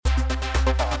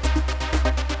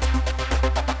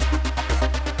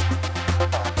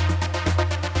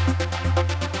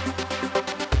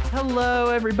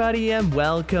Hello, everybody, and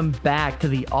welcome back to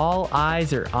the All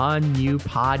Eyes Are On You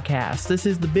podcast. This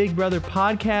is the Big Brother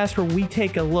podcast where we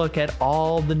take a look at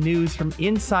all the news from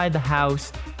inside the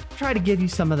house, try to give you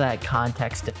some of that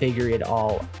context to figure it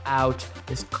all out.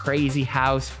 This crazy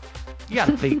house, you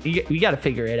gotta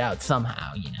figure it out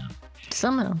somehow, you know.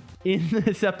 Somehow. In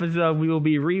this episode, we will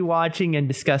be rewatching and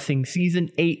discussing season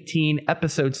 18,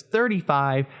 episodes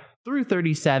 35 through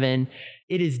 37.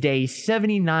 It is day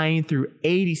 79 through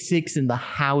 86 in the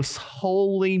house.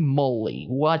 Holy moly,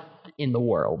 what in the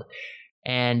world?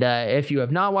 And if you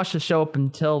have not watched the show up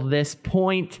until this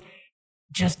point,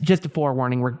 just a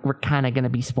forewarning, we're kind of going to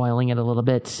be spoiling it a little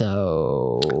bit,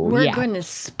 so we're going to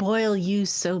spoil you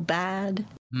so bad.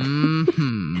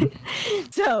 Mm-hmm.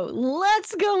 So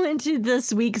let's go into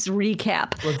this week's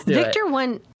recap. Let's do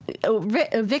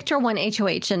Victor won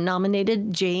HOH and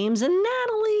nominated James and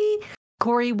Natalie.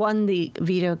 Corey won the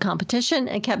veto competition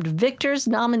and kept Victor's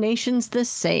nominations the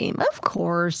same. Of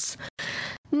course.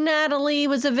 Natalie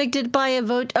was evicted by a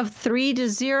vote of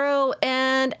 3-0.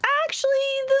 And actually,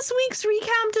 this week's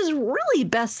recap is really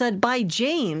best said by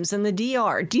James in the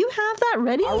DR. Do you have that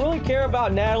ready? I really care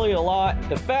about Natalie a lot.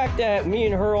 The fact that me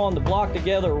and her on the block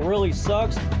together really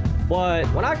sucks.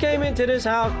 But when I came into this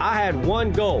house, I had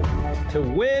one goal: to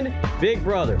win Big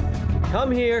Brother.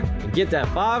 Come here and get that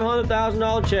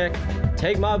 $500,000 check,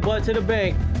 take my butt to the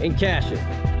bank, and cash it.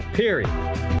 Period.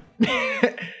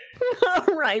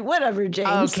 All right, whatever,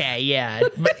 James. Okay, yeah,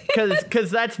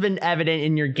 because that's been evident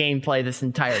in your gameplay this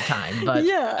entire time. But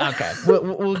yeah, okay,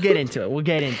 we'll get into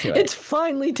it. It's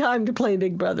finally time to play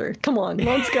Big Brother. Come on,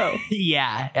 let's go.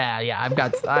 yeah. I've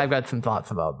got some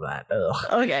thoughts about that. Ugh.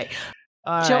 Okay.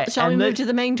 Shall we move to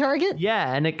the main target?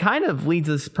 Yeah, and it kind of leads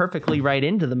us perfectly right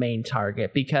into the main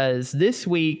target, because this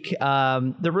week,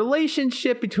 the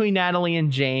relationship between Natalie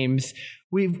and James,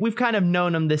 we've kind of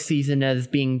known them this season as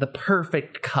being the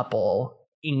perfect couple.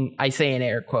 I say in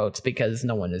air quotes because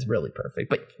no one is really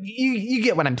perfect, but you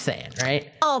get what I'm saying, right?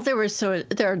 Oh, they're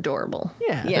adorable.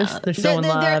 Yeah. They're so in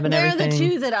love and everything. They're the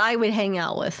two that I would hang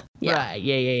out with. Yeah. Right.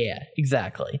 Yeah.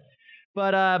 Exactly.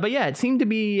 But yeah, it seemed to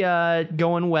be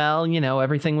going well. You know,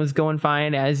 everything was going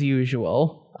fine as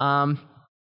usual. And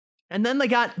then they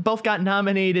both got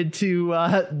nominated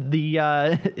to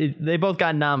they both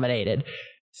got nominated.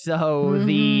 So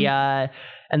the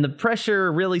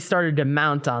pressure really started to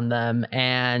mount on them,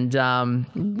 and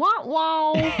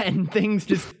wow. And things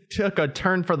just took a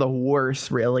turn for the worse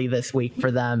really this week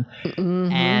for them.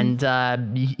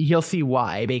 And you'll see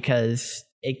why, because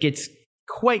it gets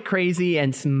quite crazy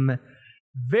and some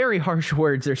very harsh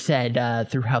words are said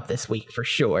throughout this week for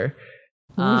sure.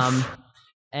 But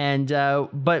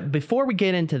before we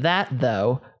get into that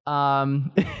though,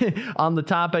 on the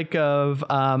topic of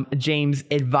James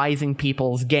advising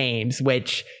people's games,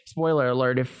 which, spoiler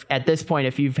alert, if at this point,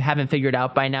 if you haven't figured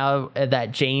out by now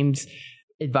that James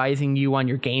advising you on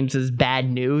your games is bad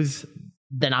news,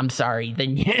 then I'm sorry.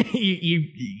 Then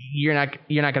you're not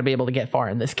going to be able to get far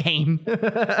in this game.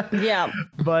 Yeah.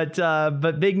 But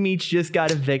Big Meech just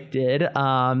got evicted.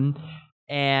 And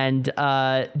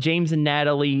James and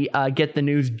Natalie get the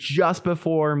news just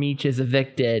before Meech is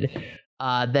evicted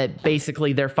that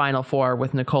basically their final four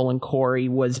with Nicole and Corey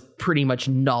was pretty much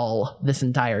null this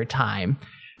entire time.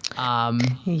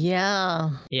 Yeah,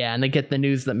 and they get the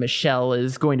news that Michelle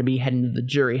is going to be heading to the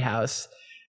jury house.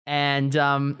 And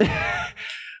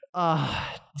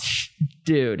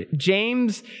dude,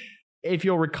 James, if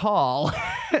you'll recall,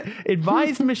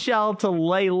 advised Michelle to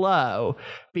lay low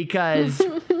because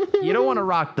you don't want to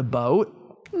rock the boat.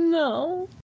 No.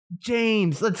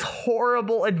 James, that's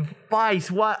horrible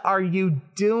advice. What are you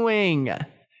doing?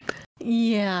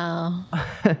 Yeah.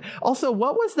 Also,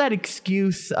 what was that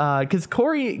excuse? Because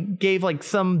Corey gave like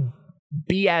some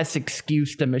BS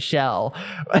excuse to Michelle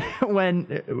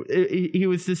when he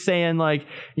was just saying like,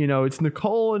 you know, it's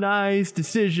Nicole and I's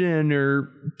decision or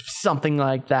something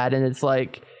like that. And it's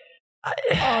like,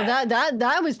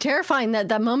 that was terrifying.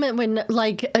 That moment when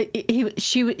like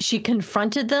she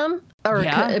confronted them, or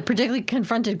particularly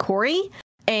confronted Corey,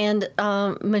 and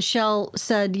Michelle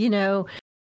said,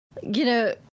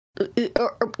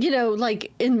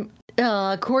 like in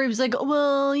Corey was like,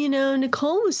 well,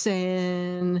 Nicole was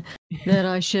saying that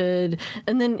I should,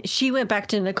 and then she went back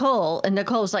to Nicole, and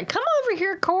Nicole was like, come over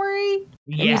here, Corey.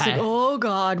 And he's like, oh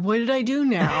God, what did I do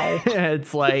now?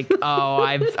 It's like, oh,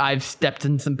 I've stepped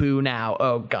in some poo now.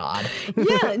 Oh God.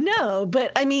 Yeah, no,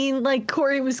 but I mean, like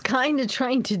Corey was kind of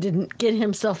trying to get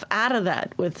himself out of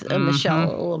that with Michelle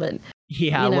a little bit.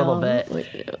 Yeah, a little bit.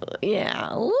 Yeah,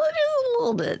 a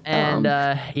little bit. And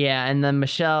and then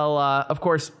Michelle, of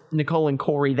course, Nicole and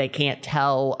Corey, they can't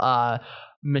tell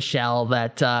Michelle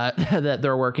that that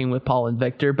they're working with Paul and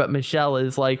Victor, but Michelle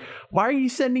is like, why are you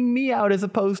sending me out as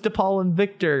opposed to Paul and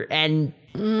Victor? And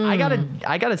I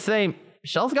gotta say,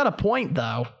 Michelle's got a point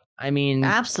though. I mean,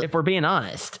 if we're being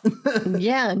honest.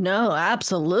 Yeah, no,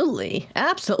 absolutely.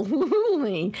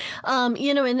 Absolutely.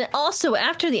 And also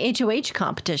after the HOH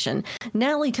competition,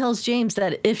 Natalie tells James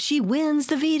that if she wins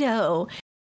the veto,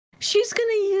 she's going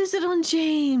to use it on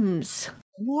James.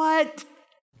 What?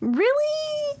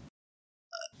 Really?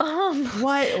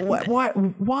 What?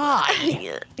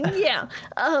 Why? Yeah.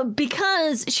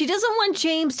 Because she doesn't want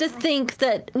James to think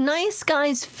that nice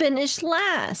guys finish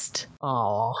last.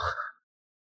 Oh.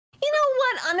 You know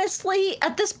what? Honestly,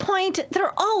 at this point,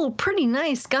 they're all pretty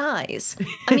nice guys.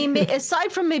 I mean,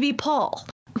 aside from maybe Paul,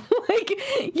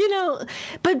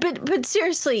 but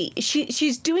seriously,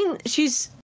 she's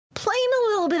playing a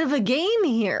little bit of a game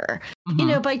here,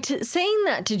 by saying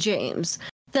that to James.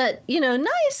 That, you're a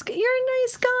nice guy.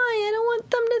 I don't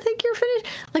want them to think you're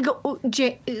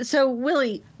finished. So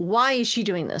Willie, why is she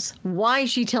doing this? Why is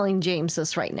she telling James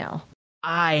this right now?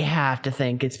 I have to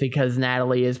think it's because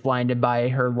Natalie is blinded by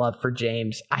her love for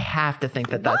James. I have to think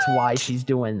that's why she's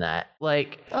doing that.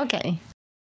 Okay.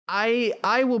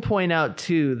 I will point out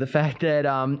too the fact that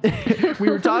we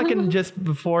were talking just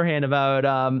beforehand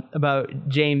about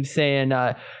James saying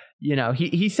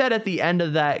he said at the end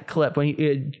of that clip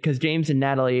because James and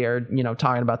Natalie are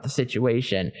talking about the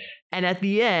situation, and at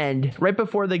the end, right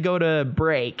before they go to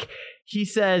break, he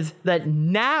says that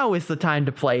now is the time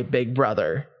to play Big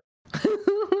Brother.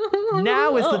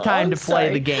 Now is the time to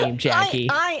play the game, Jackie.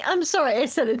 I'm sorry, I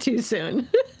said it too soon.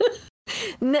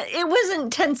 It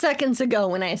wasn't 10 seconds ago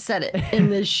when I said it in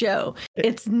this show.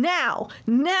 It's now.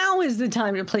 Now is the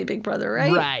time to play Big Brother,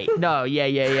 right? Right. No,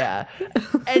 yeah.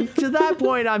 And to that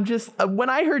point, I'm just, when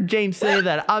I heard James say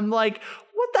that, I'm like,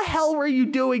 what the hell were you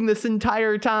doing this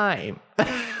entire time? That's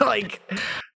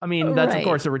of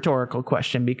course a rhetorical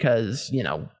question because,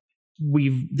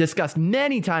 we've discussed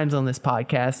many times on this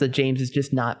podcast that James is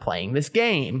just not playing this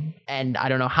game. And I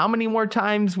don't know how many more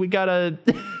times I don't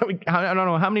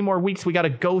know how many more weeks we gotta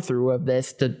go through of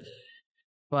this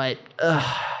but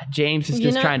James is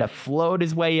just trying to float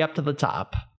his way up to the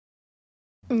top.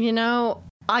 When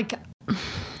I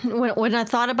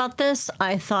thought about this,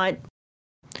 I thought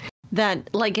that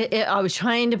I was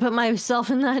trying to put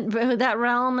myself in that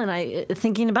realm, and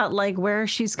thinking about where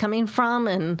she's coming from,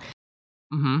 and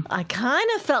I kind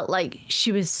of felt like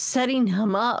she was setting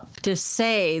him up to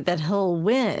say that he'll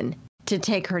win to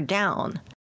take her down.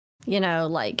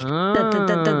 That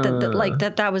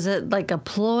was a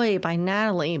ploy by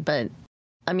Natalie. But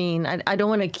I mean, I don't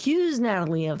want to accuse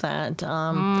Natalie of that.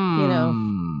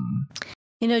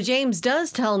 James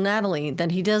does tell Natalie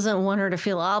that he doesn't want her to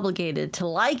feel obligated to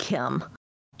like him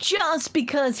just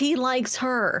because he likes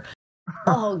her.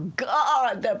 Oh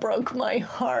God, that broke my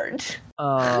heart.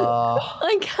 How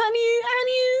do you?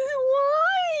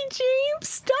 Why, James?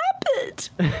 Stop it.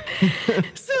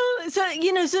 So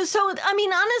I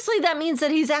mean, honestly, that means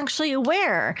that he's actually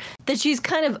aware that she's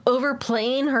kind of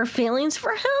overplaying her feelings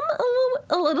for him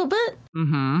a little bit.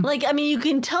 You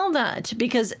can tell that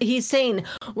because he's saying,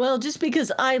 well, just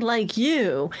because I like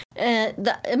you,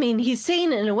 he's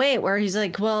saying it in a way where he's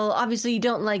like, well, obviously you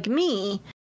don't like me.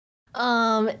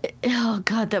 Oh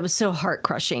God, that was so heart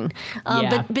crushing.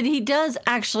 But he does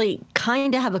actually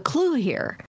kind of have a clue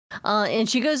here. And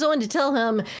she goes on to tell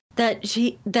him that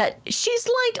she's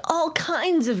liked all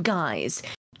kinds of guys,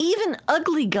 even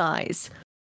ugly guys.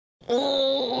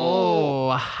 Oh,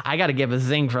 I got to give a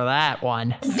zing for that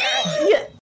one. Zing!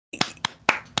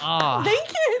 Oh, thank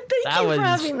you for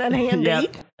having that handy.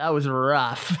 Yep, that was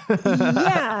rough.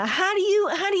 Yeah, how do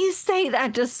you say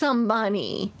that to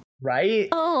somebody? Right?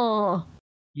 Oh.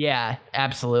 Yeah,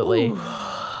 absolutely. Ooh.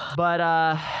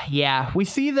 But we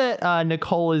see that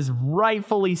Nicole is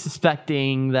rightfully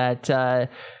suspecting that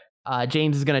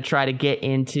James is going to try to get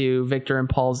into Victor and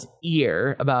Paul's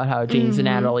ear about how James and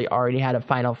Natalie already had a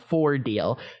Final Four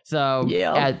deal. So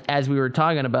as we were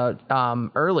talking about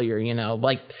earlier,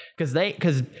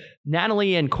 because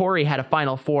Natalie and Corey had a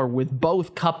Final Four with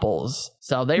both couples.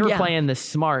 So they were playing this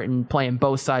smart and playing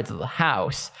both sides of the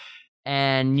house.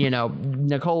 And,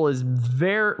 Nicole is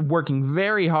working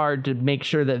very hard to make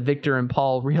sure that Victor and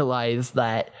Paul realize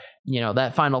that,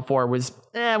 that Final Four was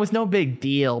no big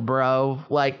deal, bro.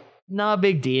 No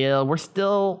big deal. We're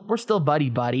still buddy,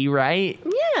 right?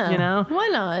 Yeah. Why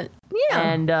not?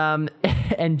 Yeah.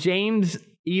 And James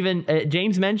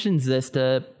James mentions this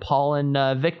to Paul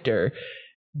and Victor,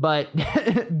 but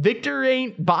Victor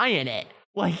ain't buying it.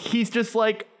 He's just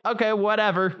like, okay,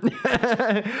 whatever.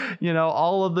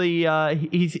 All of the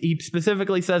he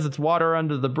specifically says it's water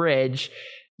under the bridge,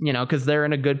 because they're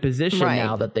in a good position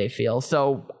now that they feel.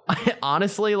 So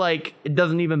honestly, like, it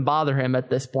doesn't even bother him at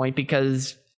this point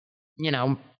because,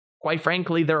 quite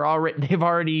frankly, they're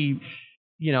already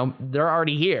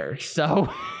here. So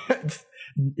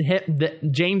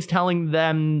James telling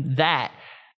them that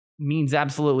means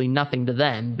absolutely nothing to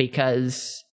them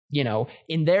because,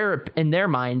 in their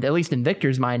mind, at least in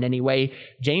Victor's mind anyway,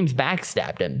 James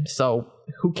backstabbed him. So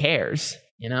who cares,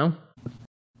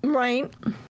 Right.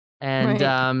 And,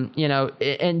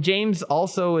 and James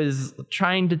also is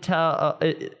trying to tell,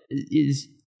 he's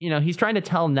trying to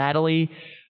tell Natalie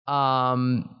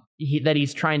that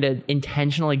he's trying to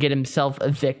intentionally get himself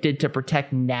evicted to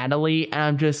protect Natalie. And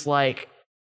I'm just like,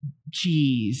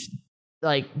 geez,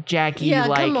 like, Jackie, yeah,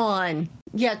 like, come on.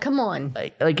 Yeah, come on.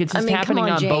 Like it's just happening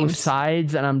on James. both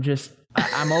sides. And I'm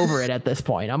over it at this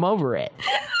point. I'm over it.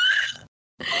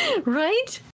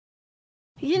 Right?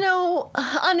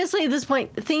 Honestly, at this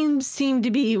point, things seem to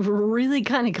be really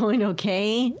kind of going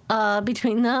okay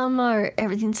between them, or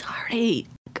everything's already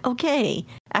okay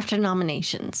after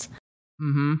nominations.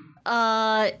 Mm-hmm.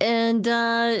 And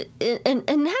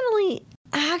Natalie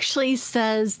actually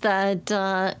says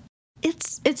that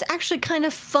it's actually kind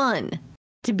of fun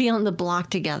to be on the block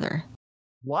together.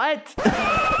 What?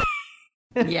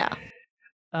 Yeah.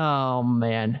 Oh,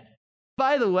 man.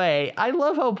 By the way, I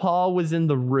love how Paul was in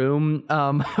the room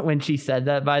when she said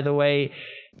that, by the way.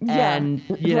 Yeah, and,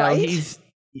 right? he's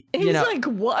like,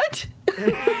 what?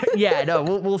 Yeah, no,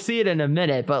 we'll see it in a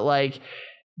minute. But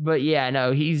yeah,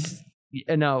 no,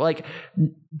 like,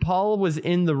 Paul was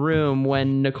in the room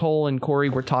when Nicole and Corey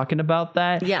were talking about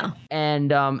that. Yeah.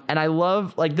 And I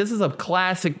love, like, this is a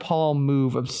classic Paul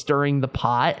move of stirring the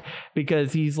pot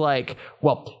because he's like,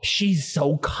 well, she's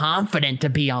so confident to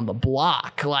be on the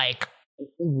block. Like,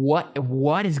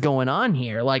 what is going on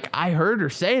here? Like, I heard her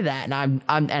say that, and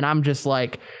I'm just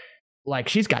like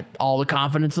she's got all the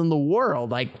confidence in the world.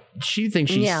 Like, she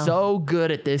thinks she's so good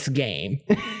at this game.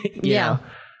 you know?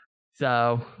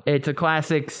 So it's a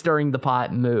classic stirring the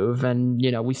pot move, and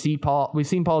we've seen Paul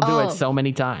do it so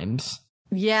many times.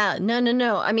 Yeah,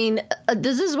 no. I mean,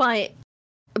 this is why.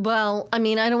 Well, I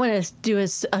mean, I don't want to do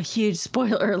a huge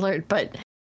spoiler alert, but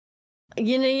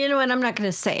you know what? I'm not going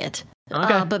to say it.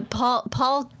 Okay. But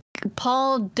Paul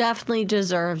definitely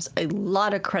deserves a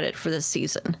lot of credit for this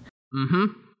season. Mm-hmm.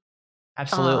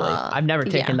 Absolutely. I've never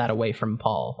taken that away from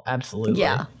Paul. Absolutely.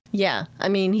 Yeah. I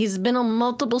mean, he's been on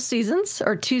multiple seasons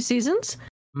or 2 seasons,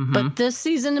 but this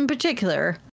season in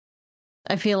particular,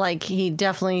 I feel like he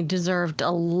definitely deserved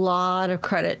a lot of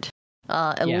credit.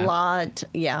 A lot.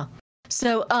 Yeah.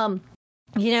 So,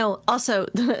 also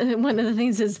one of the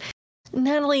things is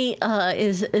Natalie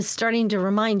is starting to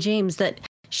remind James that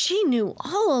she knew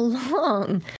all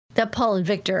along that Paul and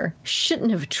Victor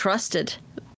shouldn't have trusted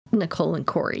Nicole and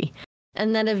Corey.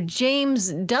 And that if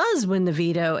James does win the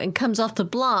veto and comes off the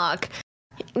block,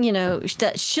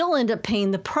 that she'll end up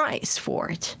paying the price for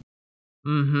it.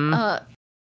 Mm-hmm.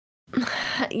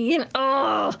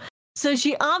 So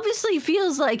she obviously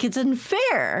feels like it's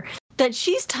unfair that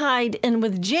she's tied in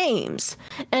with James,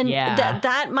 and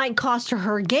that might cost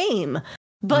her game.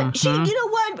 But she, you know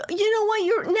what,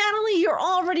 Natalie, you're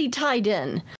already tied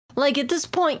in. Like, at this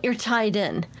point, you're tied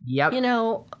in. Yep.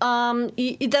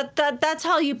 That's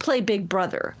how you play Big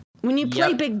Brother. When you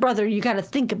play Big Brother, you got to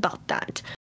think about that.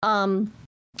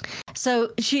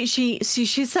 So she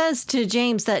says to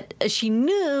James that she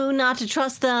knew not to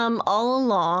trust them all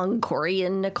along, Corey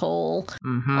and Nicole,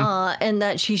 and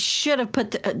that she should have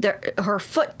put her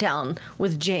foot down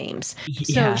with James.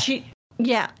 So she's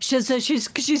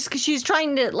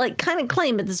trying to, like, kind of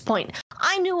claim at this point,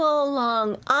 I knew all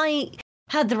along, I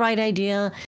had the right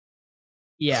idea.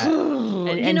 Yeah.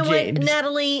 You know what,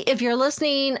 Natalie, if you're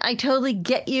listening, I totally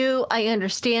get you. I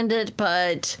understand it,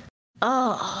 but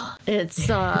it's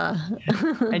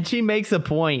and she makes a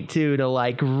point too to,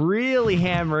 like, really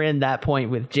hammer in that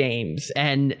point with James,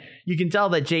 and you can tell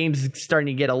that James is starting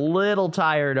to get a little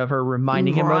tired of her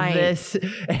reminding him of this,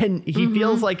 and he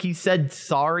feels like he said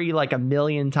sorry like a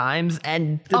million times,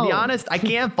 and to be honest, I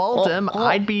can't fault him.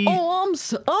 I'm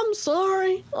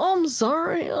sorry, I'm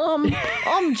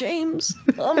James,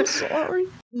 I'm sorry.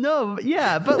 No,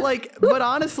 yeah, but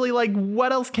honestly, like,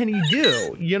 what else can he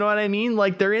do? You know what I mean?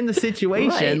 Like, they're in the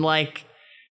situation, like,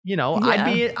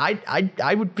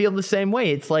 I would feel the same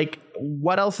way. It's like,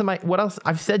 what else?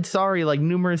 I've said sorry like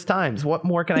numerous times. What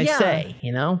more can I say?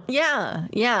 Yeah.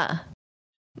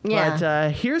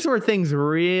 But here's where things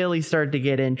really start to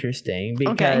get interesting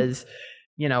because,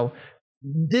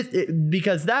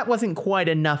 because that wasn't quite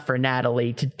enough for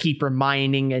Natalie to keep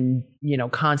reminding and,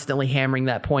 constantly hammering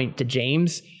that point to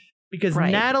James. Because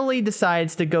Right. Natalie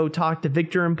decides to go talk to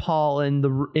Victor and Paul in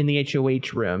the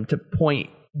HOH room to point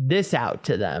this out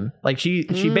to them. Like she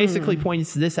basically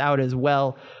points this out as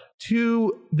well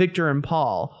to Victor and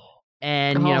Paul.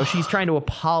 And, you know, she's trying to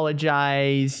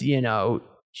apologize. You know,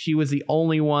 she was the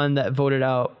only one that voted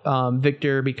out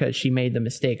Victor because she made the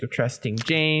mistake of trusting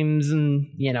James. And,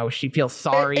 you know, she feels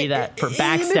sorry for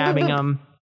backstabbing him.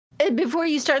 Before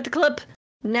you start the clip,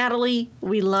 Natalie,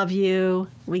 we love you.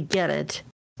 We get it.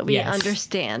 We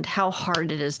understand how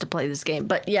hard it is to play this game.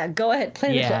 But yeah, go ahead.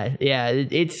 Play the clip. Yeah.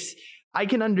 I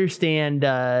can understand.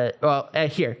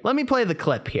 Here, let me play the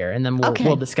clip here and then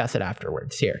we'll discuss it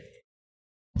afterwards. Here.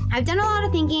 I've done a lot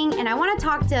of thinking, and I want to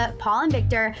talk to Paul and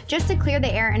Victor just to clear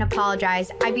the air and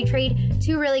apologize. I betrayed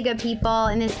two really good people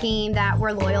in this game that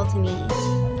were loyal to me.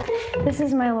 This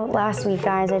is my last week,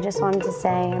 guys. I just wanted to say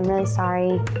I'm really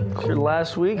sorry. It's your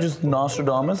last week? Just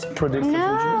Nostradamus predicting the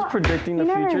future? Just predicting the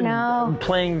future? Never know.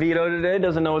 Playing veto today,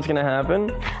 doesn't know what's going to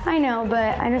happen? I know,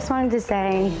 but I just wanted to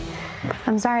say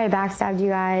I'm sorry I backstabbed you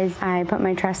guys. I put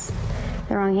my trust in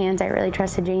the wrong hands. I really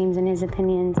trusted James and his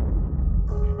opinions.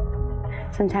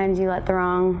 Sometimes you let the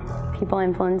wrong people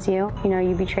influence you. You know,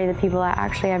 you betray the people that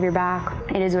actually have your back.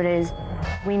 It is what it is.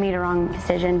 We made a wrong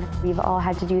decision. We've all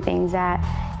had to do things that,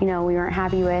 you know, we weren't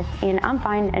happy with. And I'm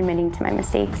fine admitting to my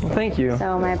mistakes. Well, thank you.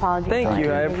 So my apologies. Thank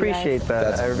you. I appreciate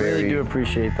that. I really do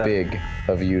appreciate that. Big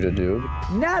of you to do.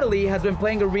 Natalie has been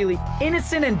playing a really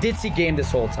innocent and ditzy game this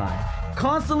whole time.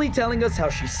 Constantly telling us how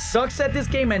she sucks at this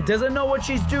game and doesn't know what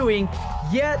she's doing,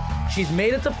 yet she's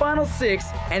made it to Final 6,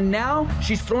 and now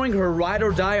she's throwing her ride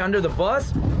or die under the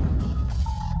bus?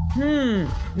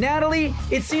 Natalie,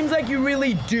 it seems like you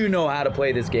really do know how to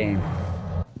play this game.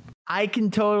 I can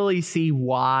totally see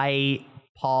why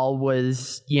Paul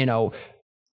was, you know,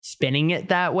 spinning it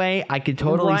that way. I could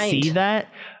totally see that.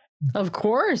 Of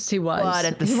course he was. But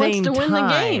at the he same wants to time, win the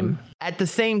game. At the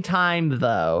same time,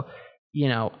 though, you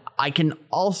know, I can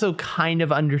also kind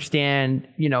of understand,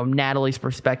 you know, Natalie's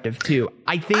perspective too.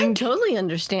 I totally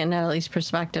understand Natalie's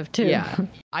perspective too. Yeah,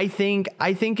 I think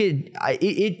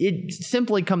it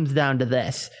simply comes down to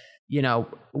this. You know,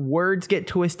 words get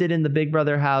twisted in the Big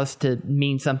Brother house to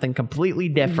mean something completely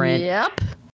different. Yep.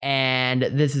 And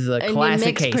this is a and classic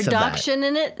you mix case production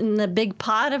of that. in it, and the big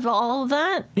pot of all of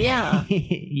that. Yeah.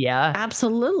 Yeah.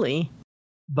 Absolutely.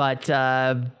 But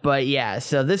yeah,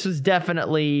 so this was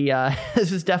definitely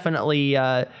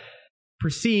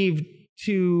perceived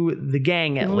to the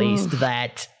gang at least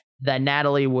that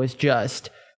Natalie was just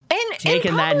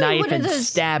taking that knife and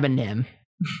stabbing him.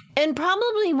 And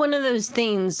probably one of those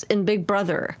things in Big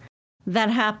Brother that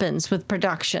happens with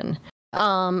production,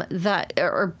 that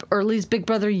or at least Big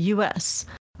Brother US,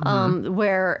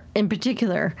 where in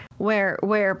particular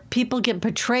where people get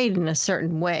portrayed in a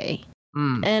certain way.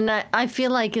 And I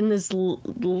feel like in this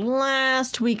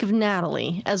last week of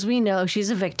Natalie, as we know,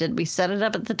 she's evicted. We set it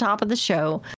up at the top of the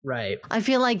show. Right. I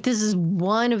feel like this is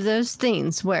one of those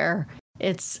things where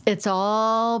it's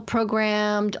all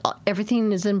programmed.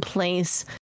 Everything is in place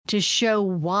to show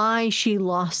why she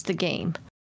lost the game.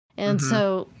 And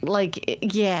so, like,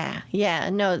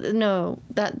 no,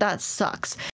 that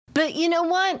sucks. But you know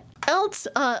what else?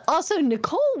 Also,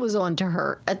 Nicole was onto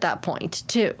her at that point,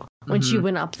 too, when she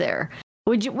went up there.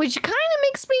 Which kind of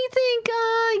makes me think,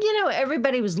 you know,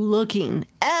 everybody was looking.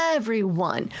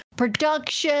 Everyone.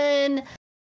 Production,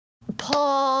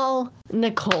 Paul,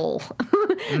 Nicole.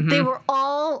 They were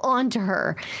all onto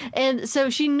her. And so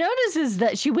she notices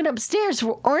that she went upstairs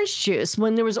for orange juice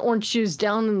when there was orange juice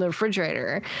down in the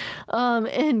refrigerator.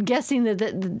 And guessing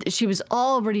that she was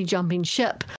already jumping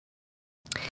ship.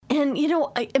 And, you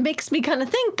know, it makes me kind of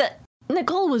think that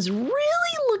Nicole was really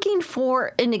looking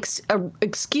for an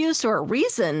excuse or a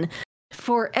reason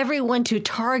for everyone to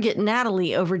target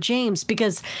Natalie over James,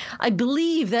 because I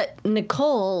believe that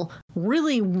Nicole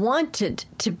really wanted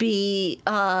to be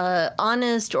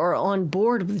honest or on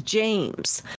board with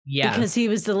James. Yeah. Because he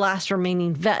was the last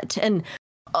remaining vet. And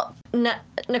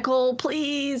Nicole,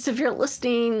 please, if you're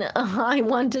listening, I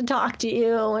want to talk to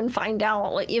you and find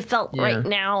out what you felt right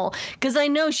now. Because I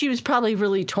know she was probably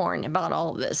really torn about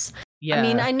all of this. Yeah. I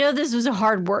mean, I know this was a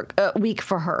hard week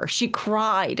for her. She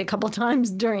cried a couple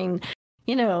times during,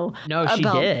 you know. No, she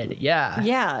did. Yeah.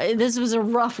 Yeah. This was a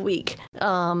rough week.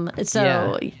 And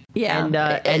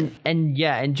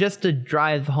just to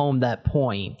drive home that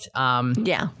point.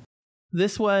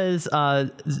 This was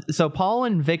so Paul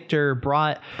and Victor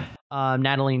brought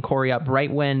Natalie and Corey up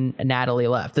right when Natalie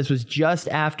left. This was just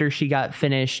after she got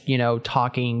finished, you know,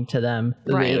 talking to them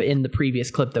in the previous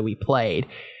clip that we played.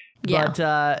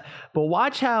 Yeah. But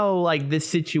watch how like this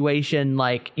situation,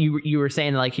 like you were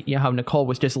saying, like, you know, how Nicole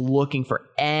was just looking for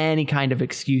any kind of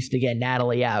excuse to get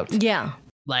Natalie out. Yeah.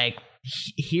 Like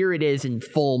here it is in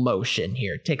full motion.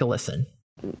 Here, take a listen.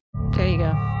 There you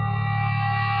go.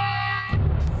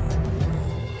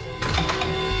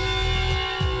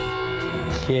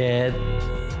 Get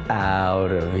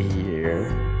out of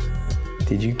here.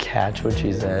 Did you catch what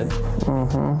she said?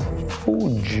 Mm-hmm.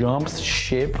 Who jumps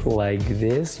ship like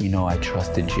this? You know, I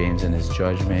trusted James in his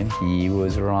judgment. He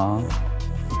was wrong.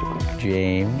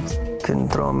 James. Couldn't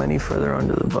throw him any further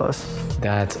under the bus.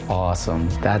 That's awesome.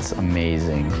 That's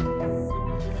amazing.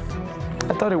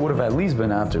 I thought it would have at least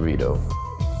been after veto.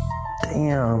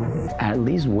 Damn. At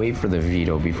least wait for the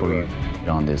veto before you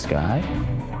on this guy.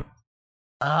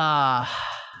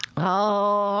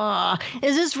 Oh,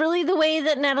 is this really the way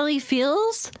that Natalie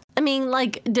feels? I mean,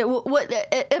 like, what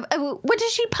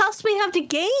does she possibly have to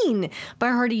gain by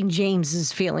hurting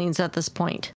James's feelings at this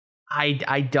point?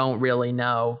 I don't really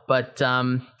know, but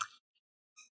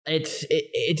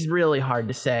it's really hard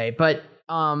to say. But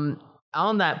on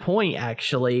that point,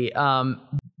 actually,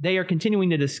 they are continuing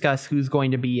to discuss who's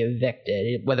going to be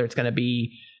evicted, whether it's going to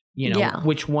be, you know,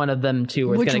 which one of them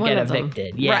two is going to get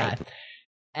evicted. Yeah. Right.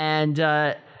 And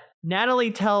Natalie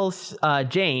tells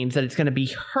James that it's going to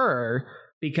be her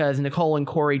because Nicole and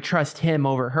Corey trust him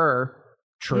over her.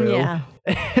 True. Yeah.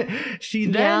 She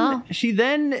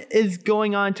then is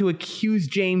going on to accuse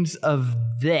James of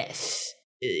this.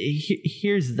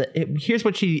 Here's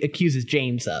what she accuses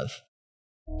James of.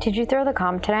 Did you throw the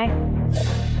comp today?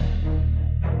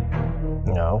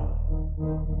 No.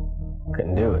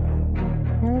 Couldn't do it.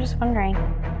 I'm just wondering.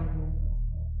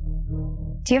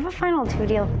 Do you have a final 2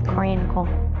 deal with Corey and Nicole?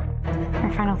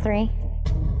 Or final 3?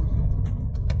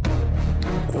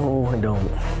 No, I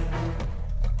don't.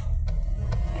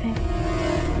 Okay.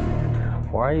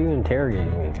 Why are you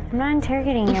interrogating me? I'm not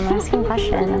interrogating you. I'm asking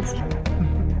questions.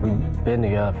 We've been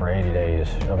together for 80 days.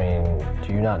 I mean,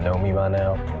 do you not know me by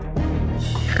now?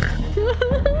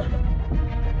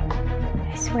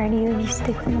 I swear to you, if you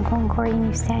stick with Nicole and Corey and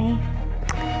you stay,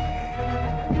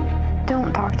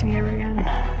 don't talk to me ever again.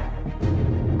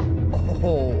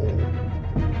 Oh.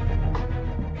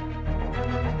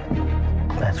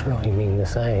 That's really mean to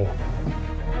say.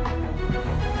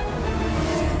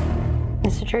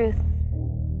 It's the truth.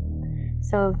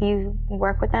 So if you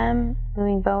work with them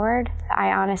moving forward,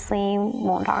 I honestly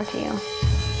won't talk to you.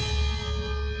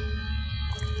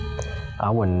 I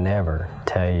would never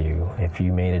tell you if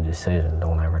you made a decision,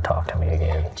 don't ever talk to me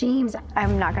again. James,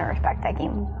 I'm not going to respect that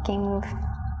game move.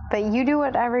 But you do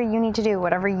whatever you need to do,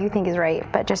 whatever you think is right.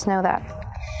 But just know that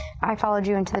I followed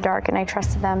you into the dark and I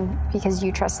trusted them because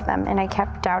you trusted them. And I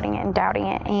kept doubting it.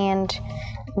 And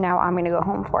now I'm going to go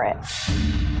home for it.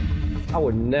 I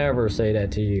would never say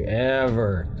that to you,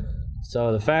 ever.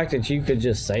 So the fact that you could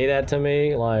just say that to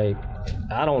me, like,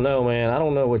 I don't know, man. I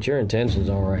don't know what your intentions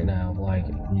are right now. Like,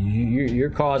 you're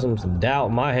causing some doubt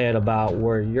in my head about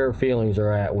where your feelings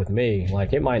are at with me.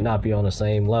 Like, it might not be on the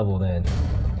same level then.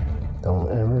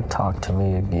 Don't ever talk to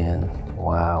me again.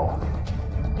 Wow.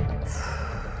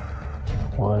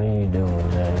 What are you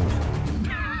doing, James?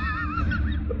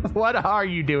 What are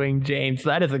you doing, James?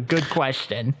 That is a good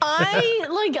question.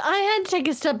 I had to take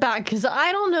a step back because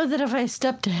I don't know that if I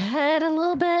stepped ahead a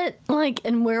little bit, like,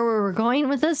 and where we were going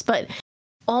with this, but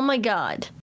oh my God.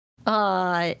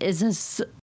 Is this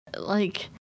like...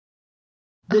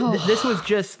 This was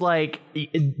just like,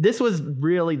 this was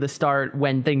really the start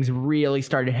when things really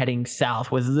started heading south,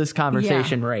 was this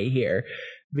conversation right here.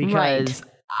 Because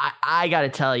I got to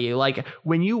tell you, like,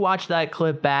 when you watch that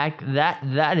clip back,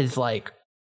 that is like,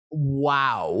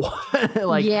 wow.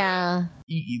 Like, yeah,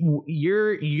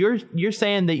 you're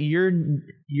saying that you're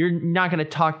not going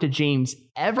to talk to James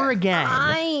ever again.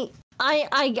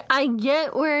 I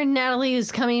get where Natalie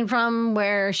is coming from,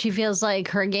 where she feels like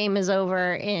her game is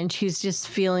over and she's just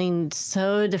feeling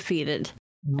so defeated.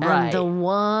 Right. And the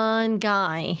one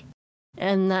guy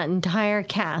and that entire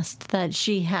cast that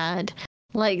she had,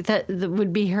 like, that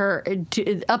would be her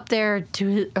up there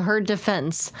to her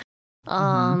defense,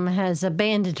 has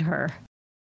abandoned her,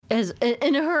 as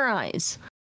in her eyes.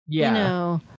 Yeah. You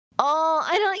know. Oh,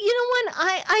 I don't. You know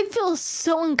what? I feel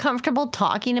so uncomfortable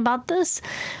talking about this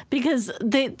because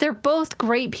they're both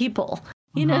great people.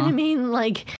 You know what I mean?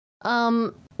 Like,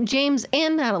 James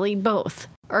and Natalie both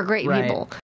are great people,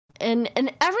 and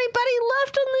everybody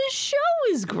left on this show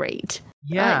is great.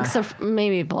 Yeah, except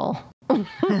maybe Paul. Well,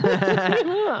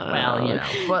 you know,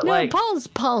 but no, like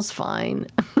Paul's fine.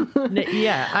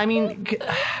 Yeah, I mean,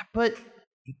 but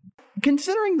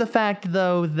considering the fact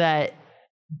though that,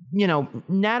 you know,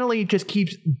 Natalie just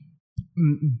keeps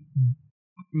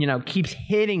keeps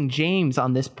hitting James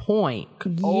on this point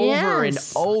over and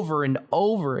over and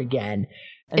over again.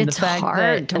 And it's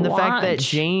hard to watch. The fact that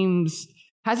James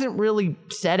hasn't really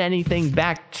said anything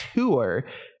back to her,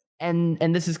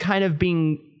 and this is kind of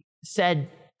being said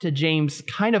to James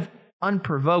kind of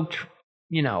unprovoked,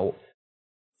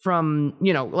 from,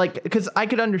 because I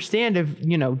could understand if,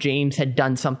 James had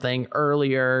done something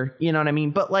earlier, you know what I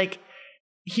mean? But like,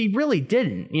 he really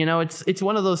didn't, it's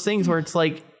one of those things where it's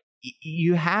like,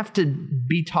 you have to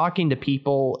be talking to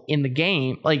people in the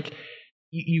game. Like,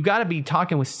 you got to be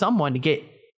talking with someone to get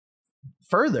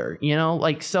further,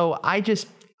 so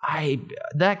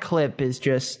that clip is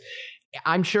just,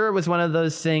 I'm sure it was one of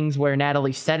those things where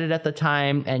Natalie said it at the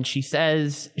time, and she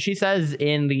says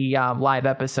in the live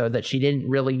episode that she didn't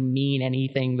really mean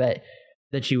anything that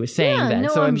she was saying then.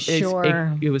 No, so I'm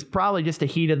sure it was probably just a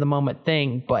heat of the moment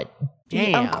thing, but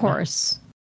damn. Yeah, of course.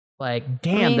 Like,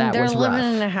 damn, that was rough. They're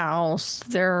living in a house.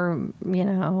 They're,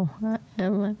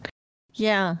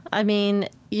 yeah, I mean,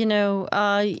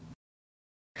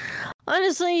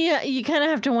 honestly, you kind of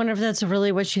have to wonder if that's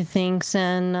really what she thinks.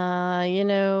 And, I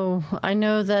know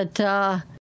that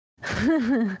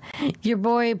your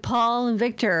boy Paul and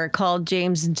Victor called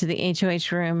James into the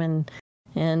HOH room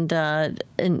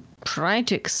and tried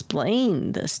to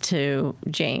explain this to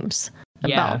James.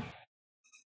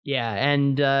 Yeah,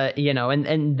 and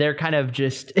and they're kind of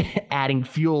just adding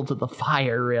fuel to the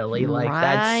fire, really. Like,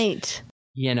 that's,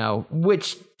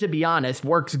 which, to be honest,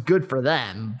 works good for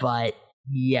them. But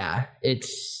yeah,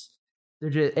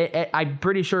 I'm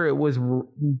pretty sure it was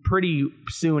pretty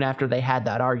soon after they had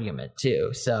that argument too.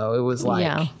 So it was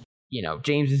like,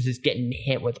 James is just getting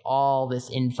hit with all this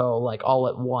info like all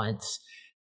at once,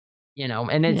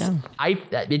 and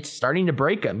it's starting to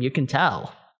break him. You can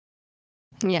tell.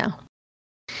 Yeah.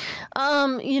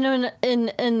 And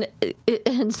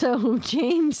so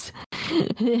James,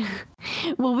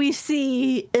 what we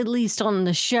see, at least on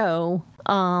the show,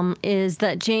 is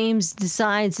that James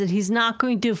decides that he's not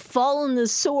going to fall on the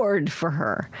sword for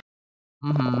her.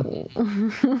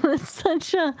 Mm-hmm. That's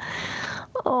such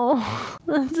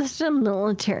a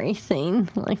military thing.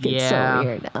 Like, it's so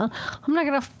weird. I'm not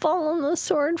gonna fall on the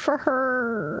sword for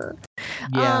her.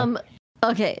 Yeah.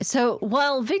 Okay, so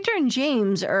while Victor and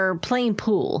James are playing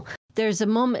pool, there's a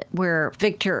moment where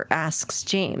Victor asks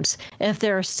James if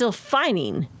they're still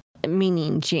fighting,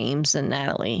 meaning James and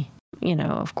Natalie,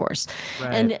 of course.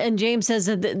 Right. And James says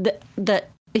that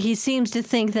he seems to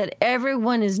think that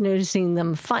everyone is noticing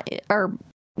them fight,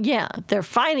 they're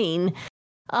fighting,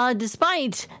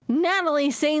 despite Natalie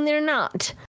saying they're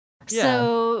not.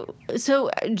 Yeah.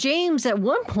 So James at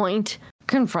one point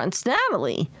confronts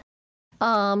Natalie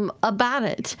about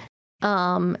it.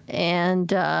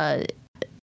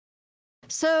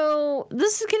 So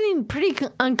this is getting pretty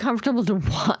uncomfortable to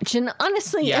watch. And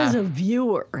honestly, as a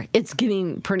viewer, it's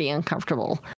getting pretty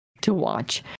uncomfortable to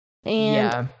watch.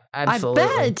 And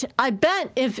absolutely. I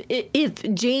bet if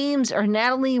James or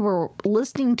Natalie were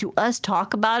listening to us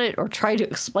talk about it or try to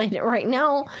explain it right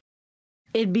now,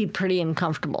 it'd be pretty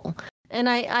uncomfortable. And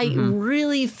I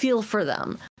really feel for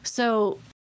them. So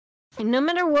no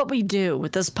matter what we do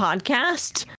with this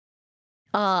podcast,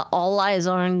 All Eyes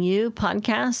on You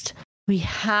podcast, we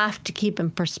have to keep in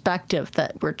perspective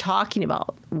that we're talking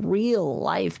about real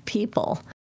life people.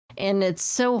 And it's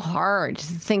so hard to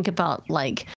think about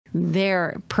like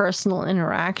their personal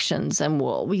interactions and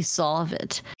what we saw of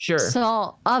it.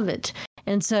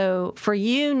 And so for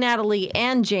you, Natalie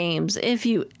and James, if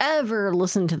you ever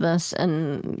listen to this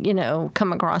and,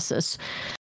 come across this,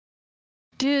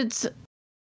 dudes,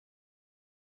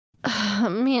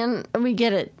 man, we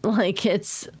get it. Like,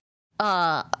 it's,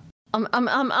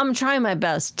 I'm trying my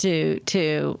best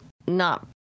to not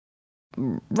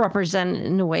represent it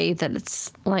in a way that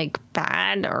it's like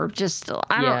bad or just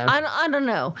I don't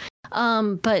know.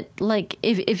 But like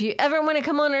if you ever want to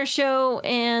come on our show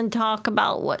and talk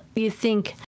about what you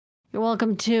think, you're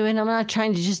welcome to. And I'm not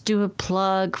trying to just do a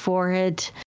plug for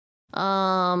it.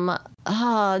 I'm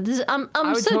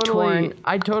so torn.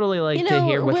 I'd totally like to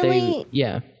hear what Willie,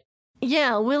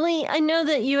 Yeah, Willie, I know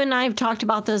that you and I have talked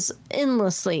about this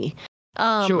endlessly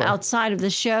outside of the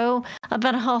show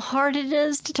about how hard it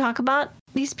is to talk about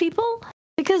these people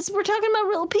because we're talking about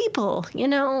real people,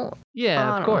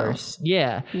 Yeah, of course.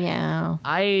 Yeah. Yeah.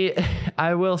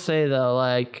 I will say though,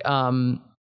 like,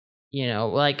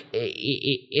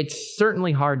 it's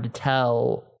certainly hard to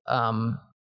tell,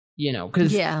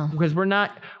 because we're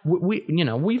not,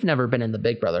 we've never been in the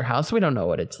Big Brother house. We don't know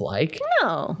what it's like.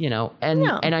 No.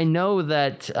 And I know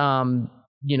that,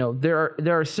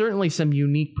 there are certainly some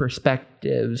unique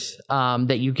perspectives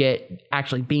that you get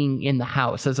actually being in the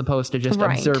house as opposed to just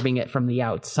observing it from the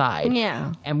outside.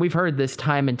 Yeah. And we've heard this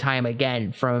time and time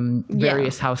again from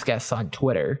various house guests on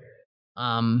Twitter.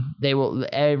 They will,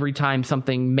 every time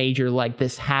something major like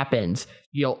this happens,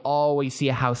 you'll always see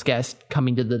a house guest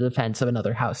coming to the defense of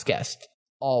another house guest.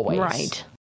 Always.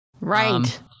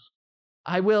 Right.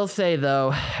 I will say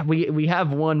though, we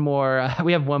have one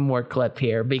more clip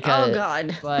here because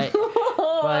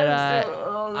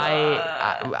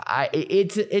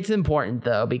it's important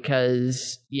though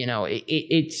because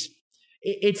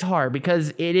it's hard because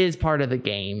it is part of the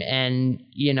game and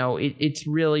it's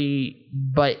really,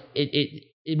 but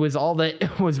it was all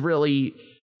that was really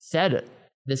said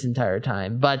this entire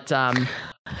time. But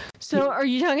so are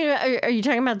you talking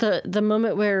about the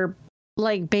moment where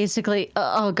like basically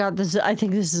oh god, I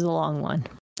think this is a long one.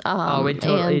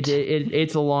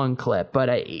 It's a long clip, but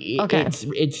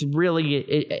it's really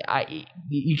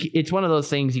it's one of those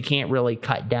things you can't really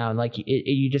cut down. Like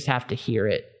you just have to hear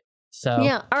it. So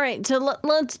yeah, all right. So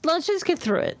let's just get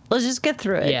through it.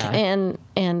 Yeah.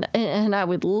 And I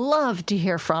would love to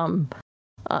hear from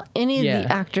any of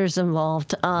the actors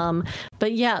involved.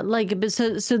 But yeah,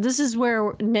 so this is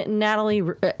where Natalie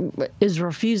is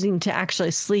refusing to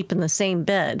actually sleep in the same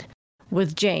bed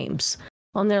with James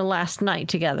on their last night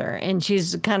together, and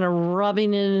she's kind of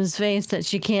rubbing it in his face that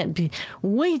she can't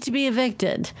wait to be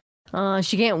evicted.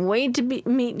 She can't wait to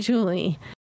meet Julie.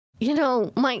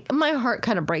 My heart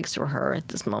kind of breaks for her at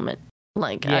this moment.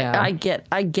 Like I get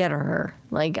her.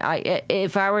 Like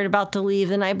if I were about to leave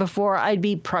the night before, I'd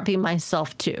be prepping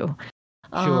myself too.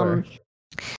 Sure.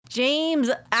 James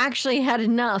actually had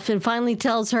enough and finally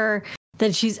tells her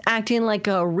that she's acting like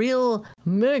a real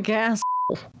ass.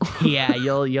 Yeah,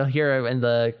 you'll hear it in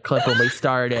the clip when we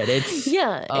started. It's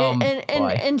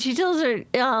and she tells her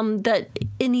that,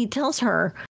 and he tells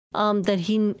her that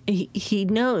he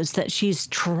knows that she's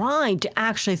trying to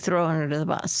actually throw her under the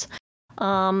bus.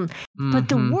 But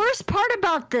the worst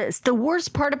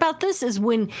part about this is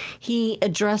when he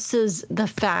addresses the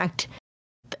fact,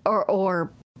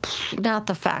 or not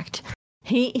the fact.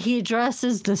 He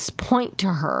addresses this point to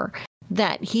her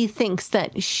that he thinks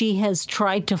that she has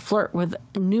tried to flirt with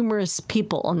numerous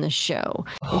people on the show,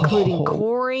 including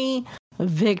Corey,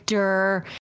 Victor,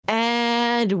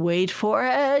 and wait for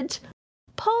it,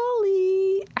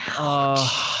 Polly.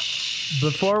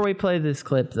 Before we play this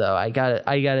clip, though, I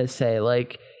gotta say,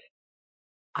 like,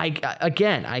 I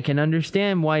can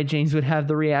understand why James would have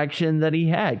the reaction that he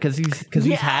had because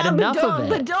he's had enough of it.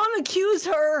 But don't accuse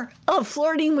her of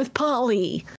flirting with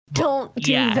Polly. Don't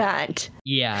do that.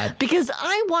 Yeah. Because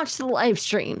I watched the live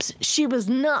streams. She was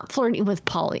not flirting with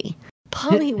Polly.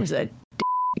 Polly was a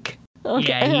dick.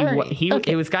 Okay, yeah,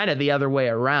 it was kind of the other way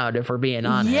around, if we're being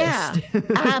honest. Yeah,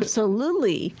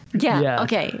 absolutely. Yeah.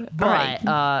 Okay.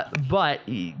 But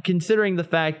considering the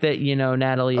fact that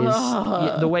Natalie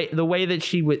is the way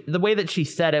that she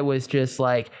said it was just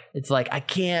like, it's like, I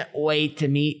can't wait to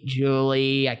meet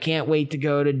Julie. I can't wait to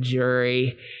go to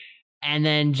jury. And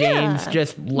then James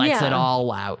just lets it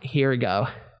all out. Here we go.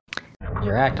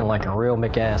 You're acting like a real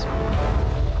McAss.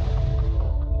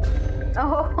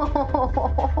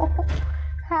 Oh,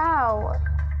 how?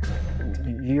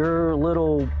 Your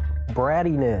little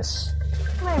brattiness.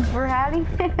 My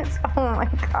brattiness? Oh my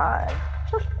God.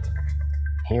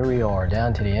 Here we are,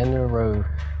 down to the end of the road.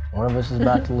 One of us is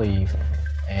about to leave,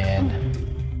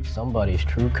 and somebody's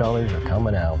true colors are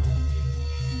coming out.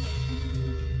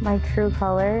 My true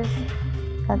colors?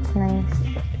 That's nice.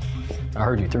 I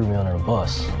heard you threw me under the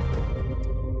bus.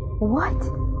 What?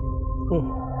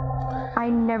 I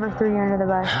never threw you under the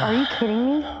bus. Are you kidding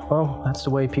me? Well, that's the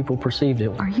way people perceived it.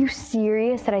 Are you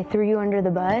serious that I threw you under the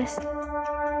bus?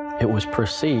 It was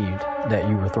perceived that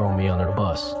you were throwing me under the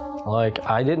bus. Like,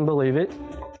 I didn't believe it,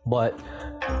 but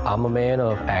I'm a man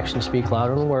of actions speak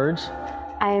louder than words.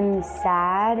 I'm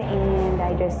sad and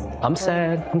I'm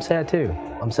sad. I'm sad too.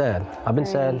 I'm sad. I've been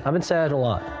sad. I've been sad a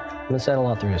lot. I've been sad a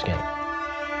lot through this game.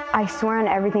 I swear on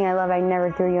everything I love, I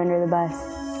never threw you under the bus.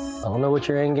 I don't know what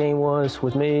your end game was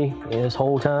with me this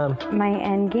whole time. My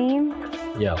end game?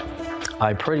 Yeah.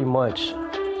 I pretty much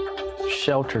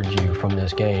sheltered you from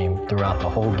this game throughout the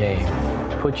whole game,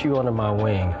 put you under my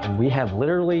wing, and we have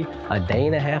literally a day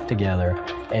and a half together,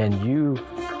 and you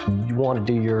want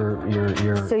to do your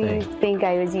so thing. You think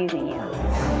I was using you?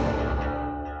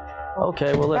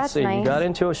 Okay, well, let's see. Nice. You got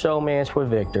into a showmance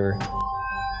with Victor.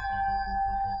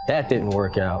 That didn't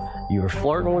work out. You were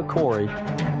flirting with Corey.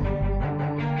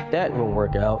 That didn't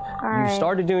work out. All right. You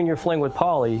started doing your fling with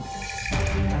Polly. You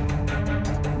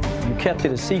kept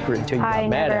it a secret until you got I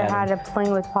mad never at him. had a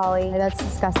fling with Polly. That's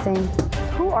disgusting.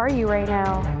 Who are you right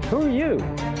now? Who are you?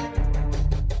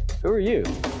 Who are you?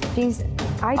 Jeez,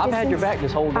 I've had your back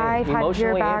this whole game, I've had your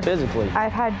emotionally and back. physically.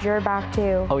 I've had your back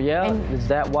too. Oh yeah? And Is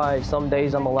that why some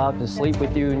days I'm allowed to sleep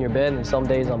with you in your bed and some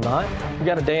days I'm not? You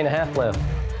got a day and a half left.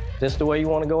 Is this the way you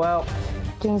want to go out?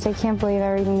 James, I can't believe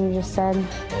everything you just said.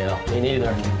 Yeah, me neither.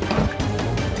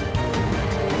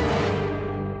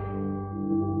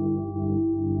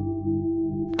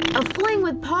 A fling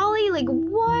with Polly? Like,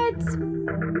 what?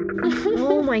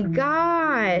 Oh my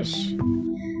gosh.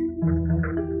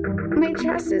 My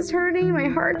chest is hurting. My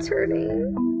heart's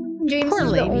hurting. James Poor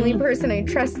is the lady. only person I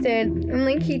trusted. And,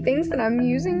 like, he thinks that I'm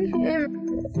using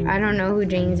him. I don't know who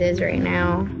James is right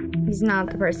now. He's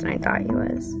not the person I thought he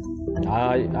was.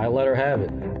 I let her have it.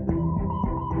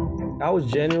 I was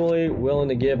genuinely willing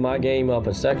to give my game up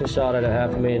a second shot at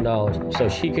 $500,000 so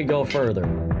she could go further.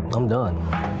 I'm done.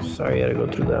 Sorry you had to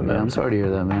go through that, man. I'm sorry to hear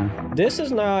that, man. This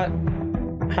is not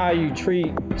how you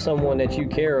treat someone that you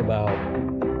care about.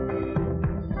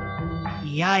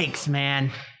 Yikes, man.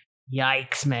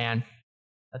 Yikes, man.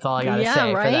 That's all I gotta Yeah,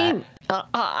 say right. for that.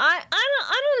 I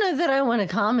don't know that I want to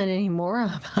comment anymore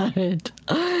about it.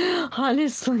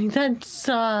 Honestly, that's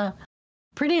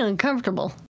pretty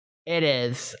uncomfortable. It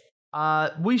is.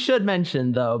 We should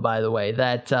mention, though, by the way,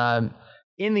 that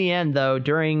in the end, though,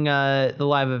 during the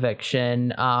live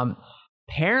eviction,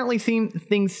 apparently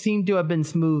things seem to have been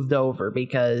smoothed over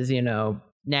because, you know,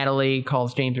 Natalie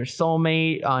calls James her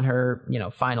soulmate on her, you know,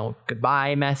 final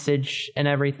goodbye message and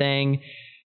everything.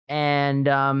 And,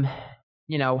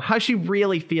 you know, how she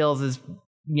really feels is,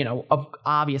 you know,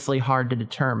 obviously hard to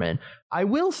determine. I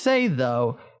will say,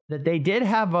 though, that they did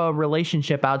have a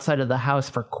relationship outside of the house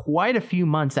for quite a few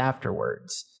months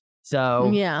afterwards.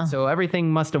 So, Yeah. So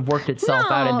everything must have worked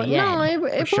itself out in the end. No,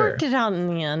 it for worked it out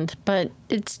in the end, but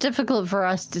it's difficult for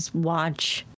us to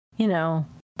watch, you know.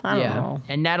 I don't know.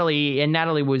 And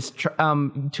Natalie was,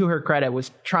 to her credit, was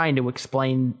trying to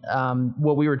explain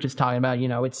what we were just talking about. You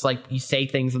know, it's like you say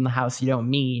things in the house you don't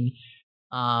mean,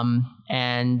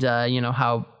 and you know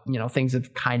how, you know, things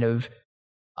have kind of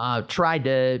tried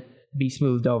to be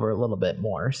smoothed over a little bit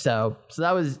more. So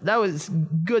that was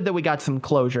good that we got some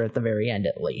closure at the very end,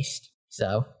 at least.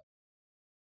 So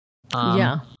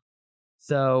Yeah.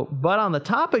 So, but on the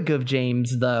topic of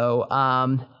James, though,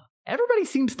 everybody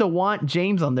seems to want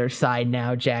James on their side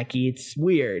now, Jackie. It's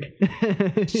weird.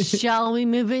 Shall we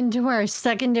move into our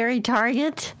secondary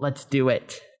target? Let's do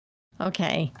it.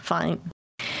 Okay, fine.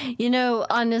 You know,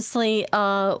 honestly,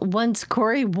 once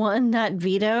Corey won that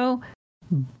veto,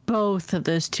 both of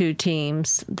those two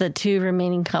teams, the two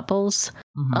remaining couples,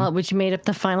 which made up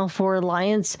the Final Four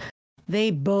alliance,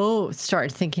 they both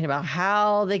started thinking about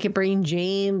how they could bring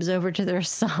James over to their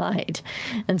side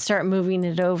and start moving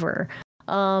it over.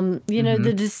 You know,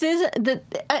 the decision that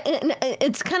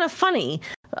it's kind of funny.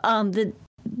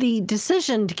 The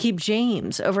decision to keep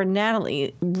James over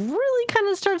Natalie really kind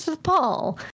of starts with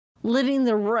Paul, letting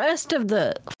the rest of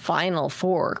the Final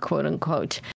Four, quote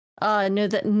unquote, know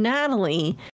that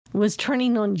Natalie was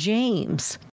turning on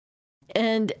James.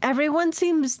 And everyone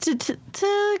seems to kind of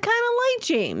like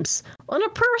James on a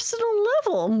personal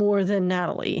level more than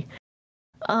Natalie.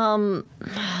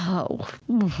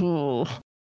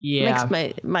 Yeah.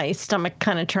 Makes my stomach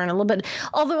kind of turn a little bit.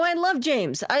 Although I love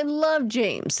James.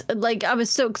 Like, I was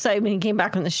so excited when he came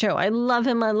back on the show. I love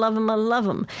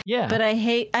him. Yeah. But I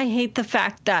hate the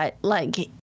fact that, like,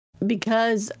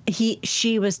 because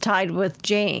she was tied with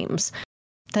James,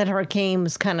 that her game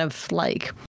was kind of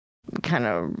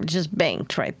just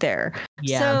banked right there.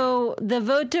 Yeah. So the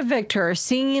vote to Victor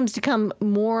seems to come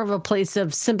more of a place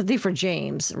of sympathy for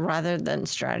James rather than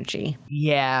strategy.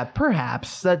 Yeah,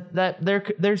 perhaps that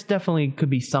there's definitely could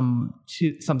be something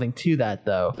to that,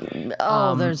 though.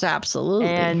 There's absolutely.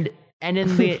 And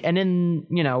in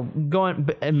you know,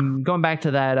 going back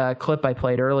to that clip I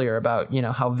played earlier about, you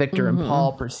know, how Victor and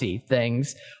Paul perceive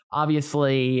things.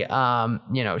 Obviously,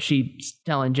 you know, she's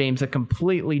telling James a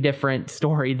completely different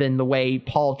story than the way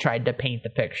Paul tried to paint the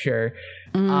picture.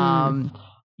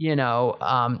 You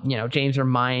know, James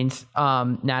reminds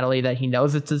Natalie that he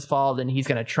knows it's his fault and he's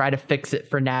going to try to fix it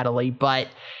for Natalie, but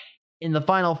in the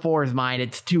Final Four's mind,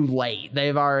 it's too late.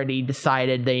 They've already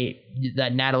decided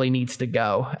that Natalie needs to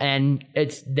go, and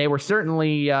they were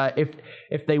certainly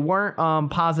if they weren't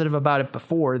positive about it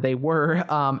before, they were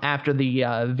after the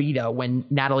veto when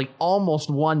Natalie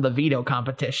almost won the veto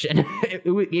competition.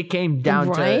 It came down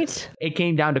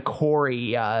to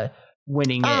Corey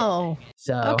winning it. Oh,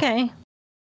 so okay.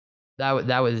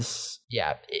 That was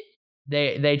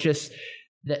They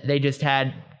just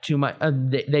had too much.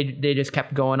 They just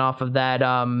kept going off of that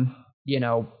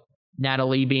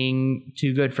Natalie being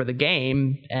too good for the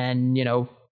game, and it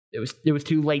was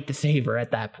too late to save her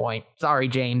at that point. Sorry,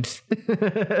 James.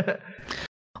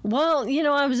 Well,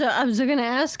 I was going to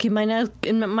ask you.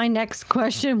 My next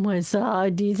question was,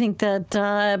 do you think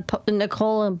that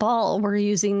Nicole and Paul were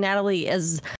using Natalie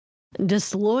as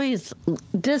disloyalty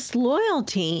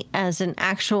as an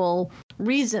actual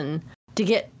reason to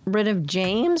get rid of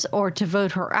James or to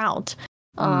vote her out?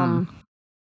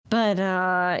 But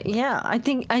yeah, I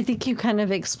think you kind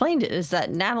of explained it, is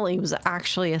that Natalie was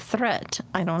actually a threat.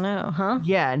 I don't know, huh?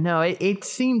 Yeah, no, it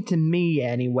seemed to me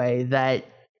anyway that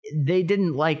they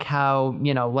didn't like how,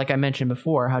 like I mentioned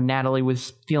before, how Natalie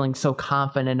was feeling so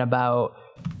confident about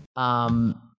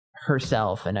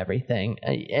herself and everything.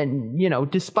 And,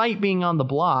 despite being on the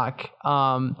block,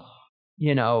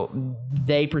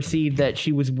 they perceived that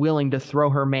she was willing to throw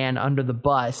her man under the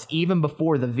bus even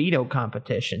before the veto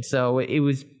competition. So it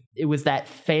was that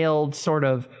failed sort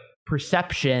of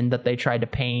perception that they tried to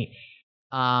paint,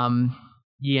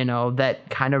 that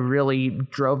kind of really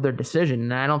drove their decision.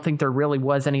 And I don't think there really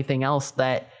was anything else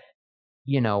that,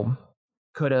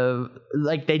 could have,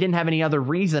 like, they didn't have any other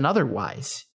reason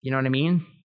otherwise. You know what I mean?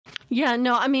 Yeah,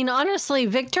 no, I mean, honestly,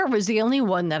 Victor was the only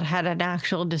one that had an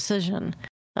actual decision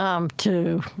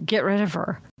to get rid of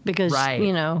her because,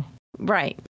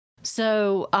 right.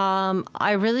 So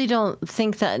I really don't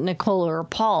think that Nicole or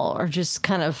Paul are just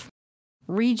kind of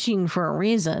reaching for a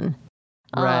reason.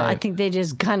 Right. I think they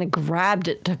just kind of grabbed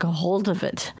it, took a hold of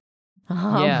it.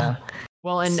 Yeah.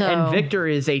 Well, and Victor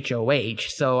is HOH.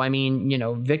 So, I mean,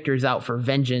 Victor's out for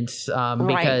vengeance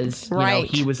because,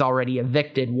 he was already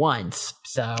evicted once.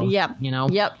 So, Yep.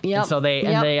 And so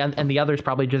and the others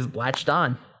probably just latched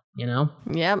on,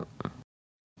 Yep.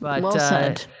 But, well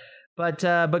said.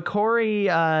 But Corey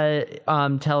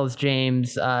tells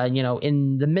James,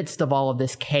 in the midst of all of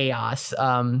this chaos,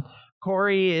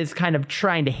 Corey is kind of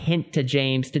trying to hint to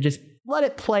James to just let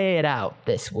it play it out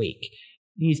this week.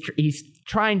 He's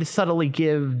trying to subtly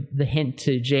give the hint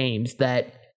to James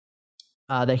that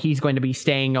he's going to be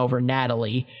staying over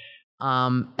Natalie.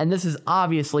 And this is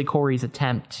obviously Corey's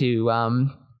attempt to,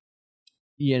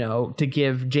 to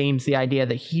give James the idea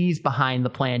that he's behind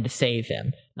the plan to save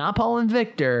him. Not Paul and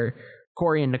Victor.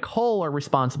 Corey and Nicole are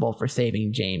responsible for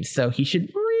saving James. So he should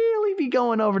really be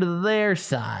going over to their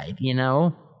side,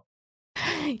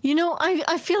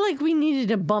 I feel like we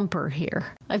needed a bumper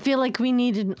here. I feel like we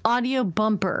needed an audio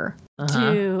bumper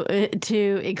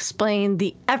to explain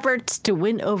the efforts to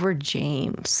win over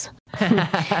James.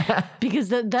 Because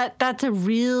that's a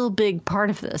real big part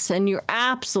of this, and you're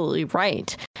absolutely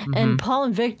right. Mm-hmm. And Paul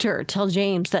and Victor tell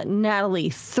James that Natalie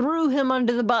threw him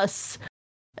under the bus,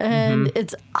 and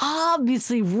it's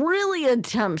obviously really an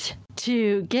attempt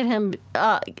to get him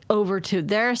over to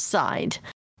their side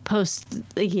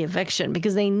post the eviction,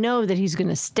 because they know that he's going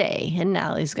to stay and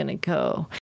Natalie's going to go.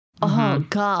 Oh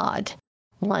God.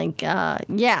 Like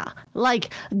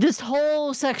this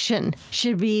whole section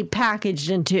should be packaged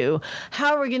into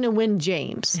how we're going to win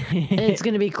James. And it's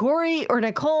going to be Corey or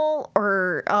Nicole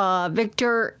or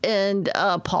Victor and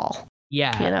Paul.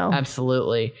 Yeah,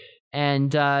 absolutely.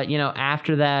 And,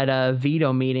 after that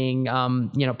veto meeting,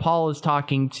 Paul is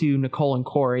talking to Nicole and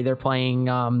Corey. They're playing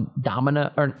not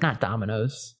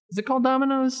dominoes. Is it called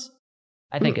dominoes?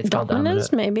 I think it's called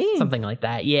dominoes, maybe something like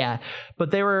that. Yeah,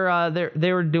 but they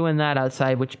were doing that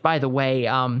outside. Which, by the way,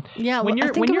 when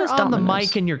you're on the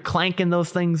mic and you're clanking those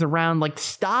things around, like,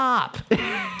 stop.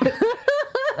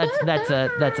 That's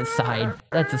a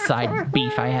side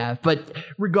beef I have. But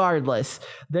regardless,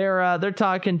 they're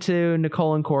talking to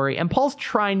Nicole and Corey, and Paul's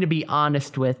trying to be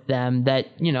honest with them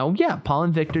that Paul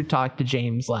and Victor talked to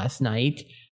James last night,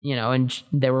 and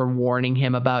they were warning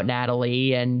him about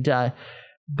Natalie, and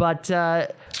but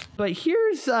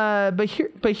here's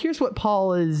what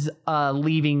Paul is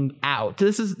leaving out.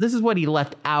 This is what he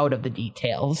left out of the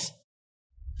details.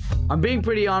 I'm being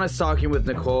pretty honest talking with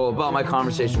Nicole about my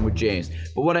conversation with James,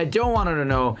 but what I don't want her to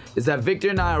know is that Victor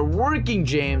and I are working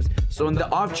James, so in the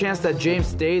off chance that James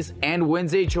stays and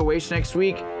wins HOH next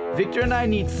week, Victor and I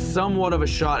need somewhat of a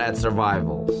shot at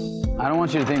survival. I don't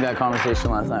want you to think that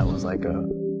conversation last night was like a...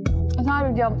 It's not a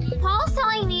big deal. Paul's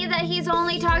telling me that he's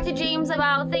only talked to James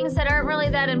about things that aren't really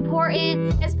that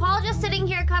important. Is Paul just sitting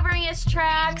here covering his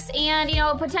tracks and,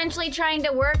 potentially trying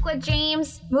to work with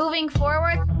James moving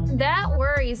forward? That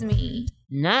worries me.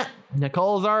 Nah,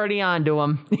 Nicole's already on to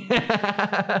him.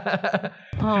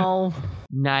 Oh.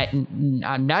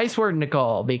 Nice work,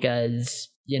 Nicole, because,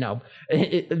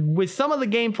 with some of the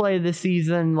gameplay this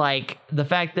season, like, the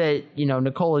fact that,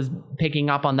 Nicole is picking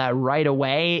up on that right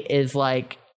away is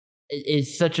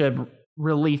such a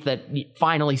relief that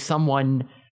finally someone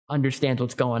understands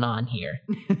what's going on here.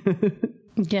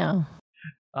 Yeah.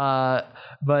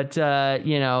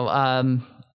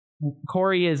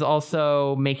 Corey is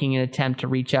also making an attempt to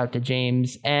reach out to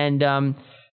James, and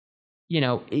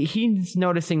he's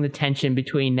noticing the tension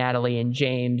between Natalie and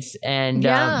James, and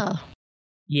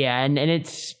and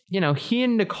it's, he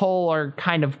and Nicole are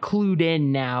kind of clued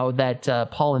in now that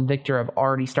Paul and Victor have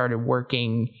already started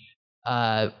working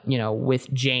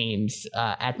with James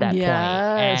at that point.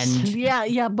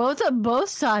 And both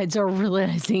sides are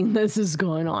realizing this is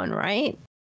going on, right?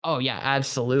 Oh yeah,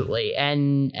 absolutely.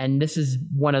 And this is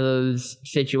one of those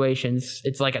situations.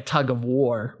 It's like a tug of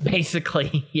war,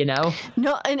 basically, No,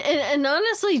 and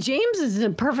honestly, James is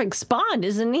in a perfect spot,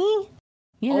 isn't he?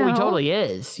 He totally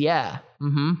is. Yeah.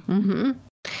 Mm-hmm.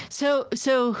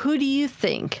 So who do you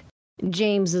think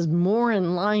James is more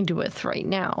in line with right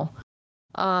now?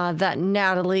 That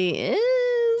Natalie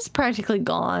is practically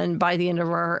gone by the end of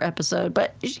our episode,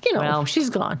 but she's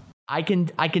gone. I can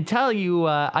tell you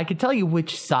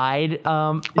which side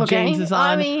James is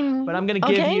on, but I'm gonna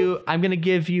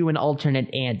give you an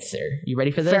alternate answer. You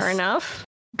ready for this? Fair enough.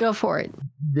 Go for it.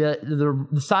 The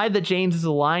side that James is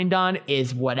aligned on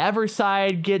is whatever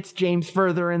side gets James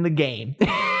further in the game.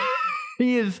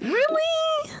 He is really.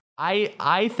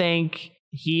 I think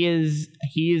he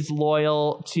is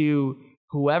loyal to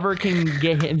whoever can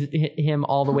get him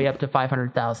all the way up to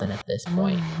 500,000 at this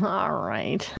point. All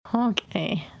right.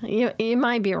 Okay. You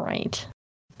might be right.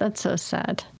 That's so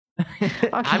sad. Okay.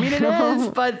 I mean, it is,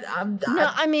 but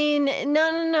no. I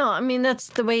mean, that's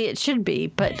the way it should be.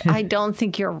 But I don't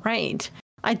think you're right.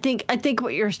 I think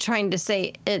what you're trying to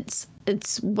say, it's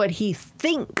what he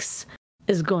thinks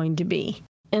is going to be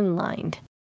in line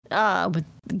with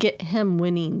get him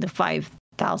winning the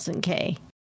 5,000K.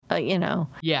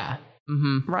 Yeah.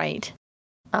 Mm-hmm. Right.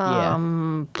 I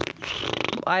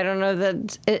don't know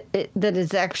that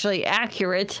is actually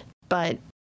accurate, but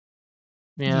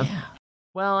yeah.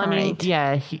 Well, I mean,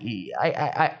 yeah.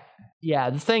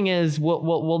 The thing is,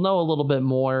 we'll know a little bit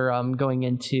more going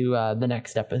into the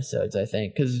next episodes, I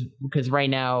think, because right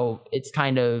now it's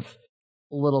kind of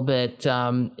a little bit.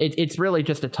 It's really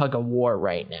just a tug of war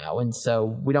right now, and so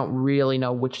we don't really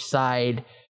know which side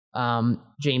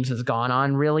James has gone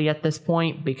on really at this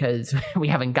point, because we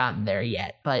haven't gotten there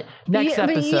yet. But next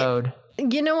episode.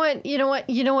 You know what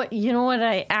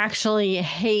I actually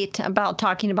hate about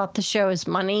talking about the show is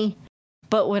money,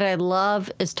 but what I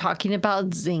love is talking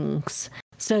about zings.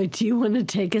 So do you want to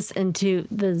take us into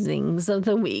the zings of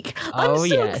the week? I'm so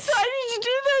excited to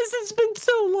do this. It's been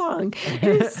so long.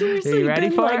 It's seriously Are you ready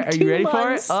for it? Are you ready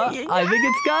for it? I think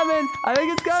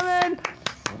it's coming.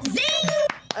 Zing!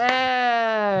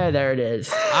 There it is.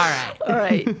 All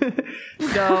right.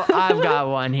 So I've got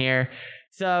one here.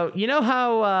 So you know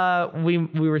how we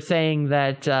were saying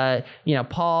that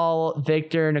Paul,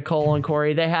 Victor, Nicole, and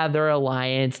Corey, they have their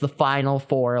alliance, the Final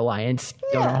Four alliance.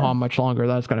 Don't know how much longer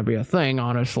that's going to be a thing,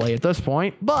 honestly, at this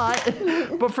point. But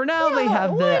for now, they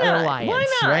have the alliance,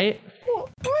 right?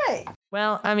 Right.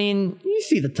 Well, I mean, you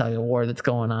see the tug of war that's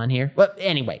going on here. But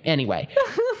anyway.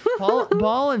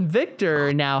 Paul and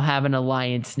Victor now have an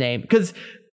alliance name, because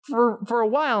for a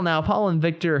while now, Paul and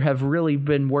Victor have really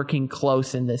been working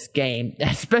close in this game,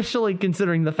 especially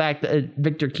considering the fact that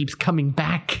Victor keeps coming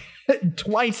back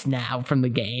twice now from the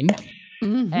game.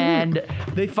 Mm-hmm. And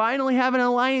they finally have an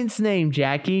alliance name,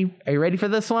 Jackie. Are you ready for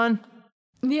this one?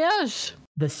 Yes.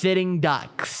 The Sitting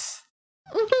Ducks.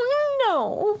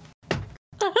 No.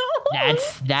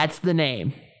 That's the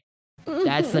name.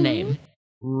 That's the name.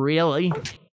 Really?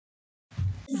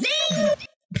 Zing!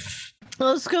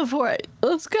 Let's go for it.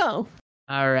 Let's go.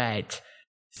 All right.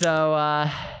 So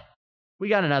we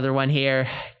got another one here.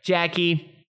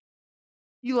 Jackie,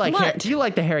 you like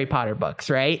the Harry Potter books,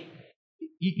 right?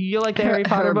 You like the Harry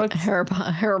Potter books? Harry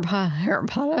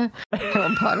Potter.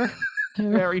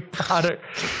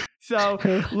 So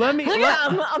let me. I'm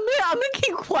gonna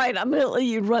keep quiet. I'm gonna let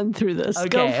you run through this.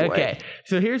 Okay.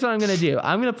 So here's what I'm gonna do.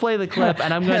 I'm gonna play the clip,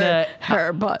 and I'm gonna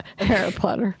Harry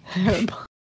Potter.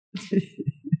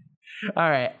 All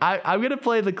right, I'm gonna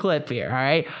play the clip here. All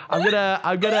right, I'm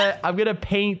gonna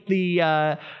paint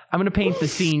the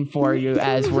scene for you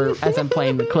as I'm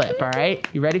playing the clip. All right,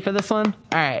 you ready for this one?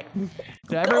 All right.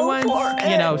 So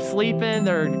everyone's sleeping.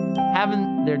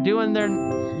 They're doing their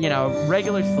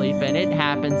regular sleeping. It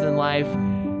happens in life,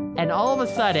 and all of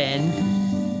a sudden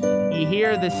you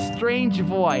hear this strange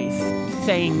voice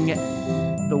saying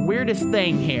the weirdest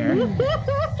thing here.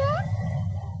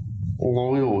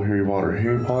 Oh, Harry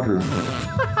Potter.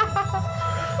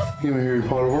 Give me Harry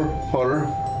Potter.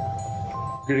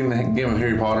 Getting the game of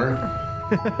Harry Potter.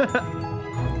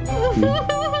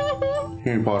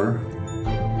 Harry Potter.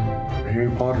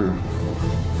 Harry Potter.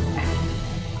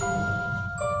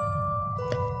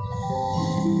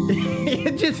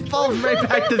 It just falls right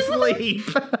back to sleep.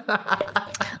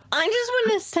 I just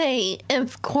want to say,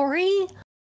 if Corey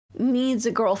needs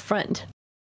a girlfriend,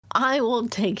 I will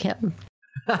take him.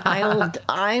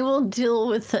 I will deal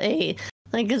with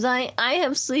because I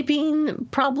have sleeping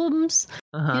problems.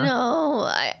 Uh-huh. You know,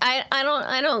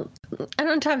 I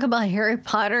don't talk about Harry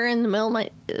Potter in the middle of my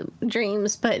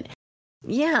dreams, but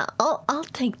yeah, I'll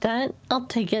take that. I'll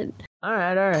take it. All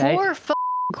right. Poor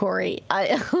Corey.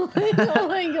 Oh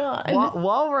my god.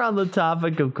 While we're on the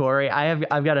topic of Corey,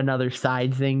 I've got another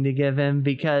side thing to give him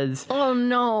because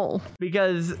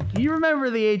because you remember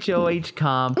the HOH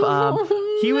comp.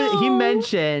 He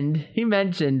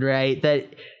mentioned right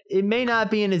that it may not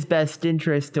be in his best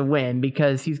interest to win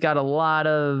because he's got a lot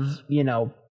of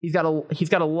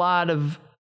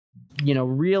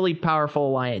really powerful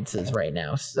alliances right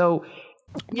now. So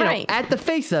you know, at the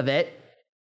face of it,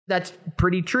 that's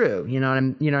pretty true. You know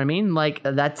what I mean? Like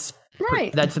that's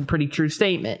right. That's a pretty true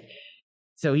statement.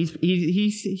 So he's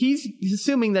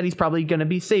assuming that he's probably going to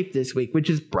be safe this week, which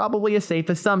is probably a safe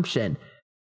assumption.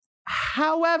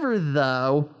 However,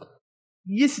 though,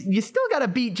 you still got to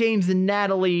beat James and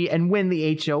Natalie and win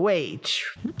the HOH,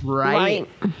 right?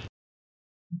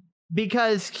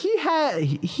 Because he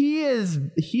has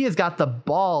got the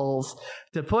balls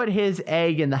to put his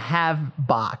egg in the have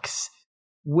box.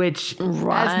 Which,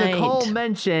 as Nicole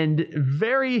mentioned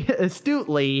very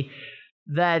astutely,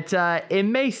 that it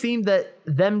may seem that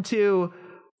them two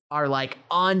are like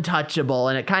untouchable,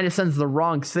 and it kind of sends the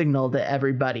wrong signal to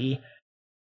everybody.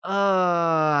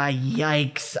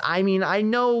 Yikes! I mean, I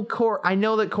know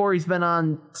that Corey's been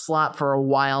on slop for a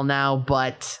while now,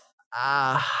 but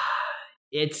I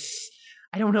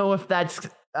don't know if that's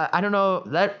I don't know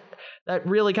that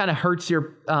really kind of hurts your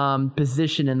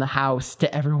position in the house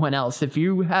to everyone else. If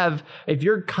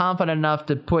you're confident enough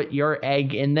to put your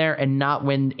egg in there and not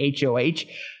win HOH,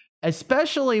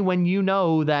 especially when you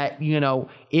know that, you know,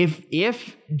 if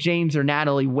James or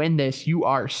Natalie win this, you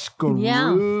are screwed.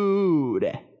 Yeah.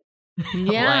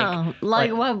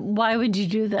 Why would you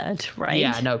do that, right?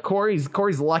 Yeah, no, Corey's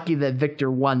lucky that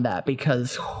Victor won that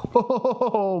because,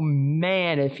 oh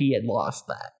man, if he had lost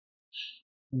that.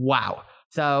 Wow.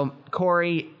 So,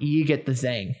 Corey, you get the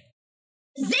zing.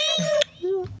 Zing!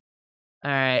 All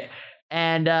right.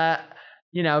 And,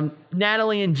 you know,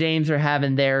 Natalie and James are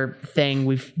having their thing.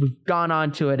 We've gone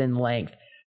on to it in length.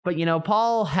 But, you know,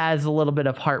 Paul has a little bit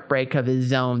of heartbreak of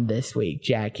his own this week,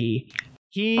 Jackie.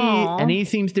 He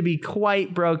seems to be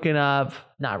quite broken up.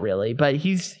 Not really, but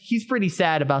he's pretty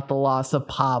sad about the loss of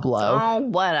Pablo. Oh,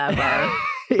 whatever.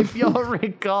 If you'll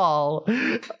recall,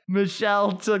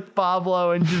 Michelle took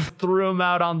Pablo and just threw him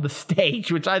out on the stage,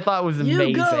 which I thought was amazing.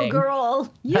 You go,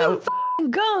 girl.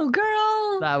 Go,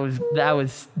 girl. That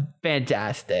was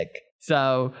fantastic.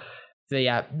 So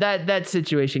yeah, that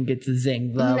situation gets a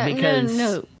zing though because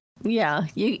no. Yeah,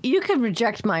 you could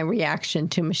reject my reaction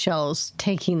to Michelle's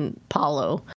taking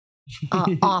Paulo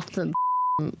off the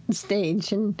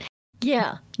stage, and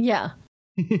yeah. All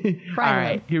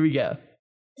right, here we go.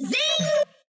 Zing!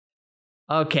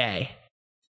 Okay.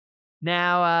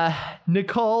 Now,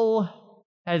 Nicole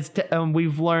has,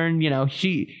 we've learned, you know,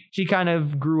 she kind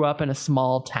of grew up in a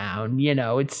small town. You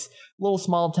know, it's a little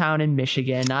small town in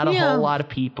Michigan, not a whole lot of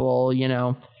people, you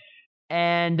know.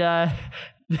 And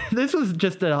this was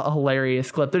just a hilarious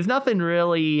clip. There's nothing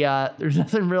really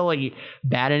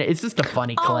bad in it. It's just a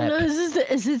funny clip. Oh, no,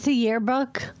 is it the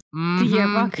yearbook? Mm-hmm. The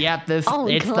yearbook? Yep, it's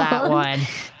that one.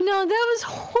 No, that was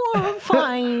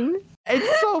horrifying.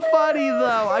 It's so funny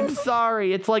though. I'm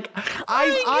sorry. It's like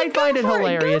I find it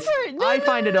hilarious. I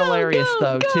find it hilarious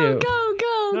though too.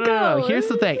 No. Here's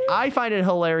the thing. I find it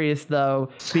hilarious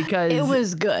though because it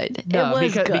was good. No,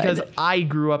 because I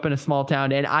grew up in a small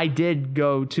town and I did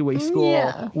go to a school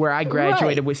where I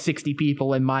graduated with 60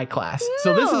 people in my class.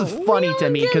 So this is funny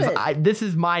to me because this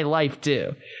is my life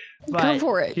too. But go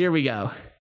for it. Here we go.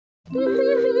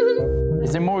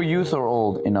 Is there more youth or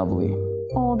old in Ubly?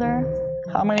 Older.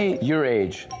 How many your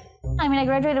age? I mean, I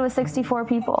graduated with 64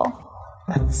 people.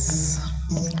 That's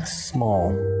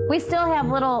small. We still have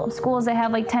little schools that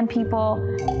have like 10 people,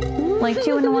 like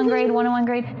 2 in one grade, 1 in one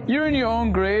grade. You're in your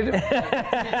own grade. All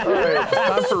right, it's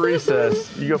time for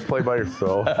recess. You go play by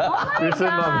yourself. You're sitting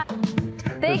on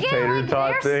They get they're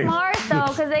smart though,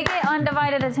 because they get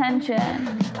undivided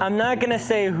attention. I'm not gonna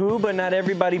say who, but not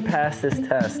everybody passed this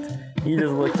test. He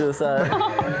just looked to the side.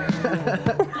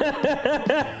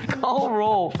 Call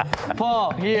roll.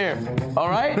 Paul, here. All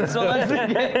right? So let's You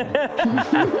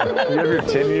have your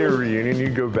 10-year reunion, you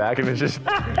go back and it's just...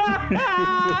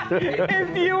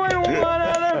 If you and one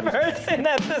other person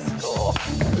at the school.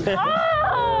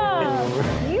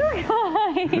 Oh, you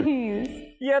guys.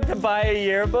 You have to buy a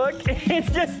yearbook.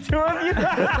 It's just two of you.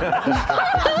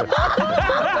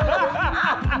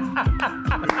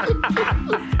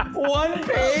 One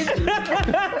page.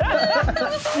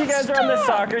 You guys are on the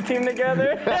soccer team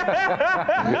together.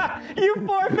 You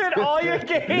forfeit all your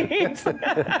games. You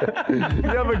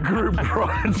have a group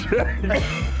project.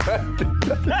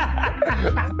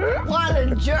 What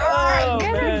a jerk! Oh,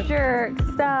 You're a man. jerk.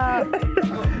 Stop.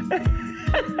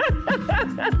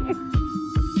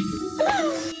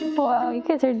 Wow, you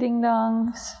guys are ding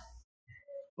dongs.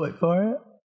 Wait for it.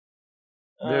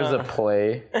 There's a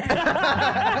play.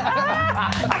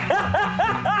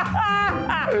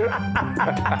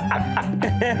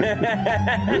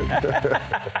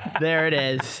 There it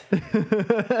is.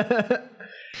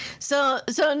 So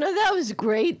no, that was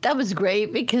great. That was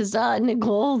great because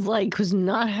Nicole was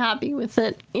not happy with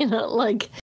it.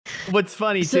 What's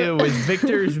funny too is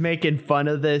Victor's making fun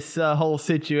of this whole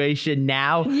situation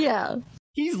now. Yeah.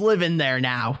 He's living there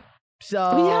now.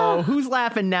 So who's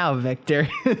laughing now, Victor?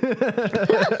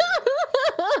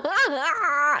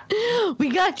 We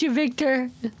got you, Victor.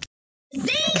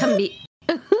 Come be.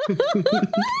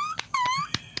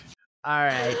 All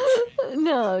right.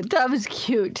 No, that was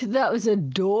cute. That was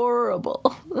adorable.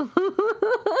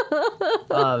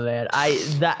 Oh man,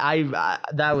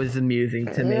 that was amusing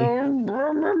to me.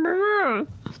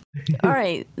 All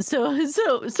right. So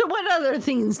what other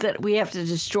things that we have to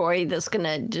destroy that's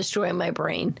gonna destroy my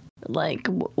brain?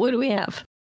 What do we have?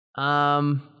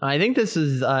 I think this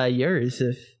is yours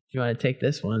if you want to take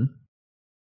this one.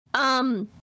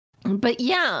 But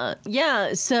yeah.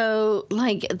 So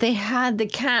they had the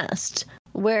cast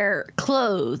wear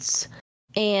clothes,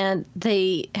 and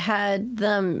they had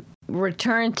them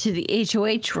return to the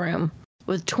HOH room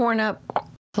with torn up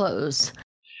clothes.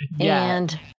 Yeah.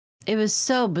 And it was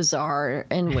so bizarre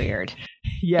and weird.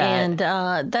 Yeah. And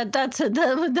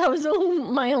that was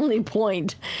my only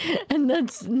point, and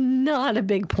that's not a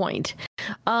big point.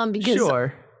 Because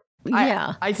sure.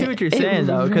 Yeah, I see what you're saying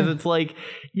though, because it's they're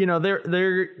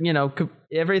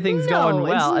everything's going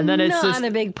well, and then it's not just a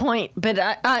big point. But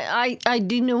I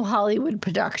do know Hollywood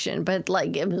production, but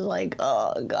it was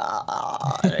oh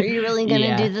god, are you really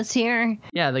gonna do this here?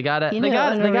 Yeah, they gotta in a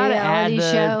add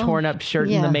the show? torn up shirt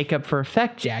and the makeup for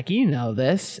effect, Jack. You know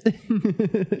this. Yeah,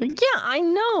 I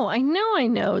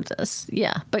know this.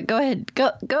 Yeah, but go ahead,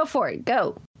 go for it.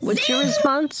 Go. What's your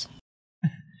response?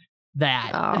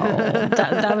 That. Oh,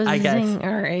 that was I guess. zing.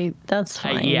 All right, that's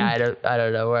fine. I don't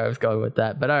know where I was going with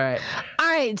that, but all right. All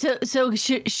right, so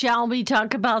shall we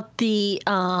talk about the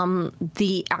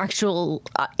actual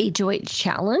HOH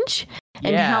challenge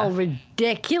and how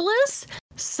ridiculous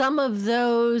some of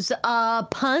those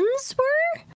puns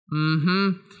were?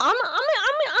 Mm-hmm. I'm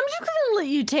just gonna let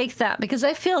you take that because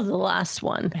I failed the last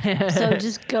one. So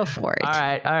just go for it. All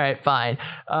right, fine.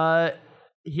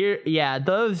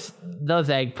 Those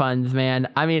egg puns, man.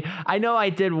 I mean, I know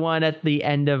I did one at the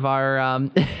end of our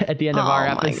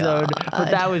episode,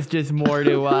 but that was just more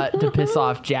to piss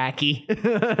off Jackie.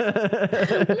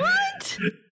 What?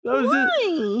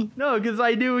 Why? No, because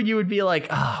I knew you would be like,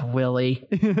 Willie.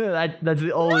 That's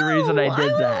the only reason I did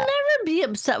that. I will never be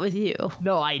upset with you.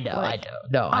 No, I know.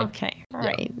 No, okay. All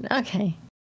right. Okay.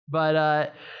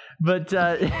 But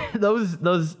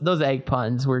those egg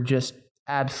puns were just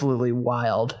absolutely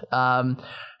wild.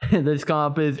 This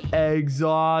comp is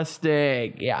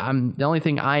exhausting. Yeah, the only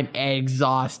thing I'm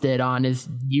exhausted on is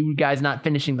you guys not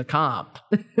finishing the comp.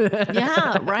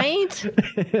 Yeah, right?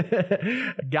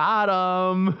 Got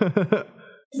him.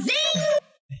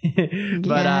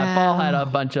 But Paul had a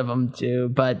bunch of them too,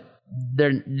 but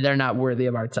they're not worthy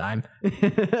of our time.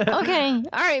 Okay,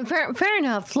 all right, fair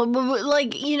enough.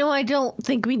 I don't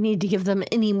think we need to give them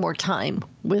any more time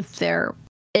with their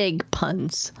egg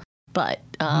puns, but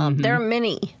there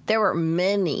were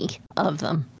many of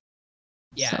them.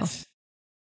 Yes. So.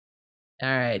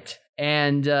 All right,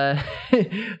 and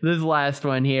this last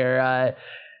one here,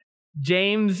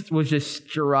 James was just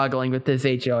struggling with this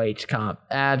HOH comp,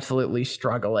 absolutely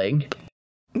struggling.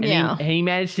 And he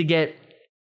managed to get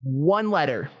one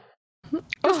letter,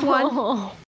 just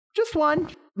one.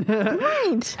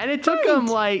 Right. And it took him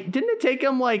didn't it take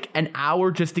him an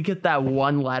hour just to get that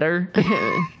one letter?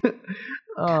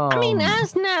 I mean,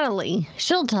 ask Natalie.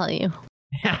 She'll tell you.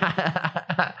 All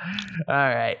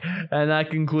right. And that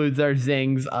concludes our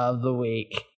zings of the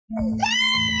week.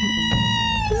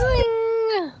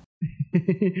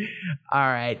 All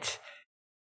right.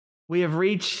 We have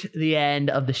reached the end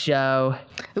of the show.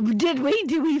 Did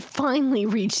we finally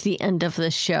reach the end of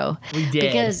the show? We did.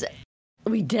 Because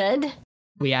we did?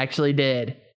 We actually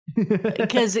did.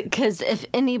 Because if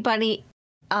anybody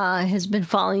has been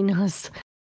following us,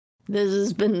 this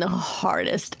has been the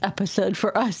hardest episode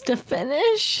for us to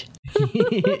finish.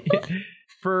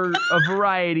 For a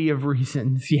variety of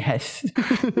reasons, yes.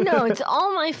 No, it's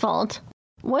all my fault.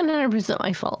 100%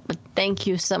 my fault. But thank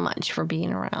you so much for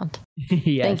being around.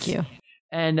 Yes. Thank you.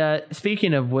 And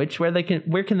speaking of which, where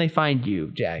can they find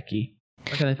you, Jackie?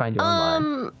 Where can they find you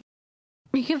online?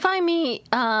 You can find me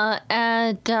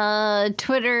at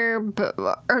Twitter,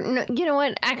 or no, you know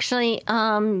what? Actually,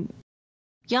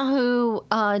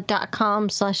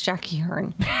 yahoo.com/Jackie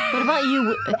Hearn. What about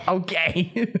you?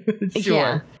 Okay.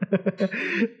 Sure. Yeah.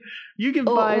 You can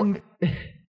find...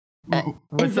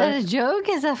 Is that a joke?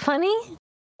 Is that funny?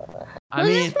 Let's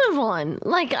just move on.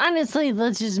 Like, honestly,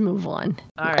 let's just move on.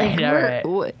 All right,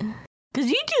 Because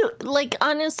you do, like,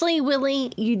 honestly,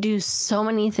 Willie, you do so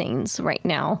many things right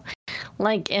now.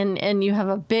 Like, and you have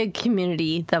a big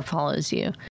community that follows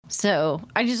you. So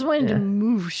I just wanted to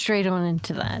move straight on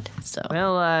into that. So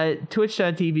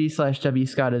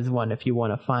twitch.tv/WScott1 if you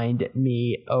want to find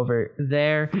me over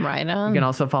there. Right on. You can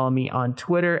also follow me on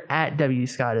Twitter at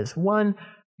WScott1.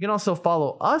 You can also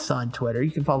follow us on Twitter.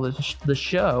 You can follow the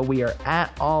show. We are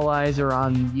at All Eyes Are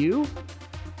On You.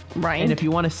 Right. And if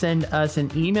you want to send us an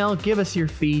email, give us your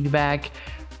feedback.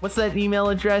 What's that email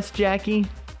address, Jackie?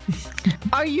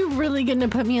 Are you really going to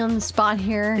put me on the spot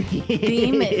here?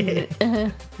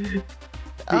 The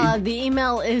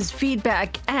email is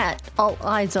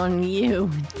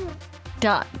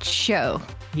feedback@alleyesonyou.show.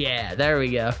 Yeah, there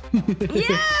we go.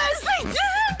 Yes, I did it.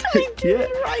 I did it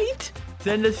right.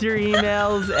 Send us your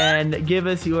emails and give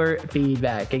us your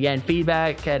feedback. Again,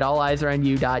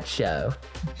 feedback@alleyesonyou.show.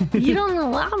 You don't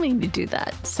allow me to do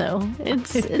that, so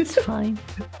it's fine.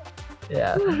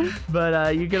 Yeah,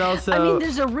 but you can also... I mean,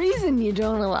 there's a reason you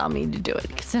don't allow me to do it,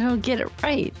 because I don't get it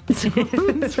right. So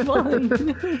it's fine.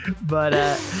 But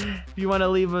if you want to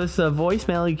leave us a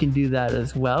voicemail, you can do that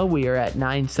as well. We are at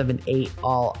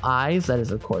 978-ALL-EYES. That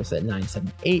is, of course, at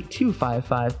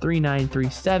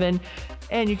 978-255-3937.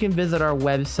 And you can visit our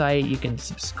website. You can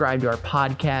subscribe to our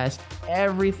podcast.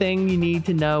 Everything you need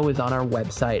to know is on our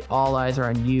website,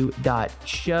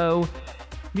 alleyesaronyou.show.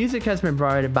 Music has been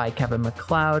provided by Kevin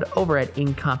MacLeod over at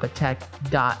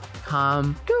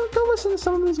incompetech.com. Go listen to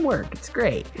some of his work. It's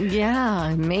great.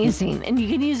 Yeah, amazing. And you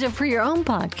can use it for your own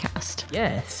podcast.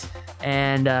 Yes.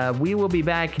 And we will be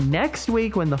back next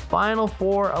week when the Final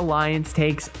Four Alliance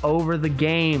takes over the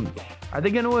game. Are they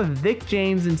going to evict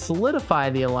James and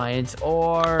solidify the alliance,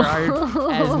 or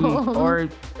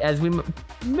as we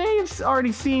may have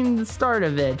already seen the start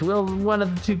of it, will one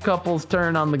of the two couples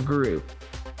turn on the group?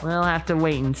 We'll have to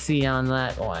wait and see on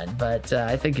that one, but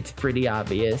I think it's pretty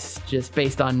obvious just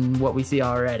based on what we see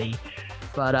already.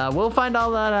 But we'll find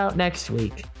all that out next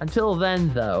week. Until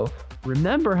then, though,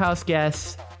 remember, house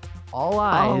guests, all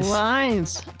eyes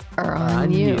are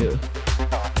on you.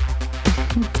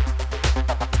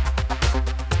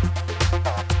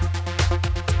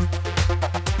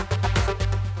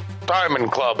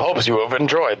 Diamond Club hopes you have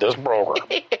enjoyed this program.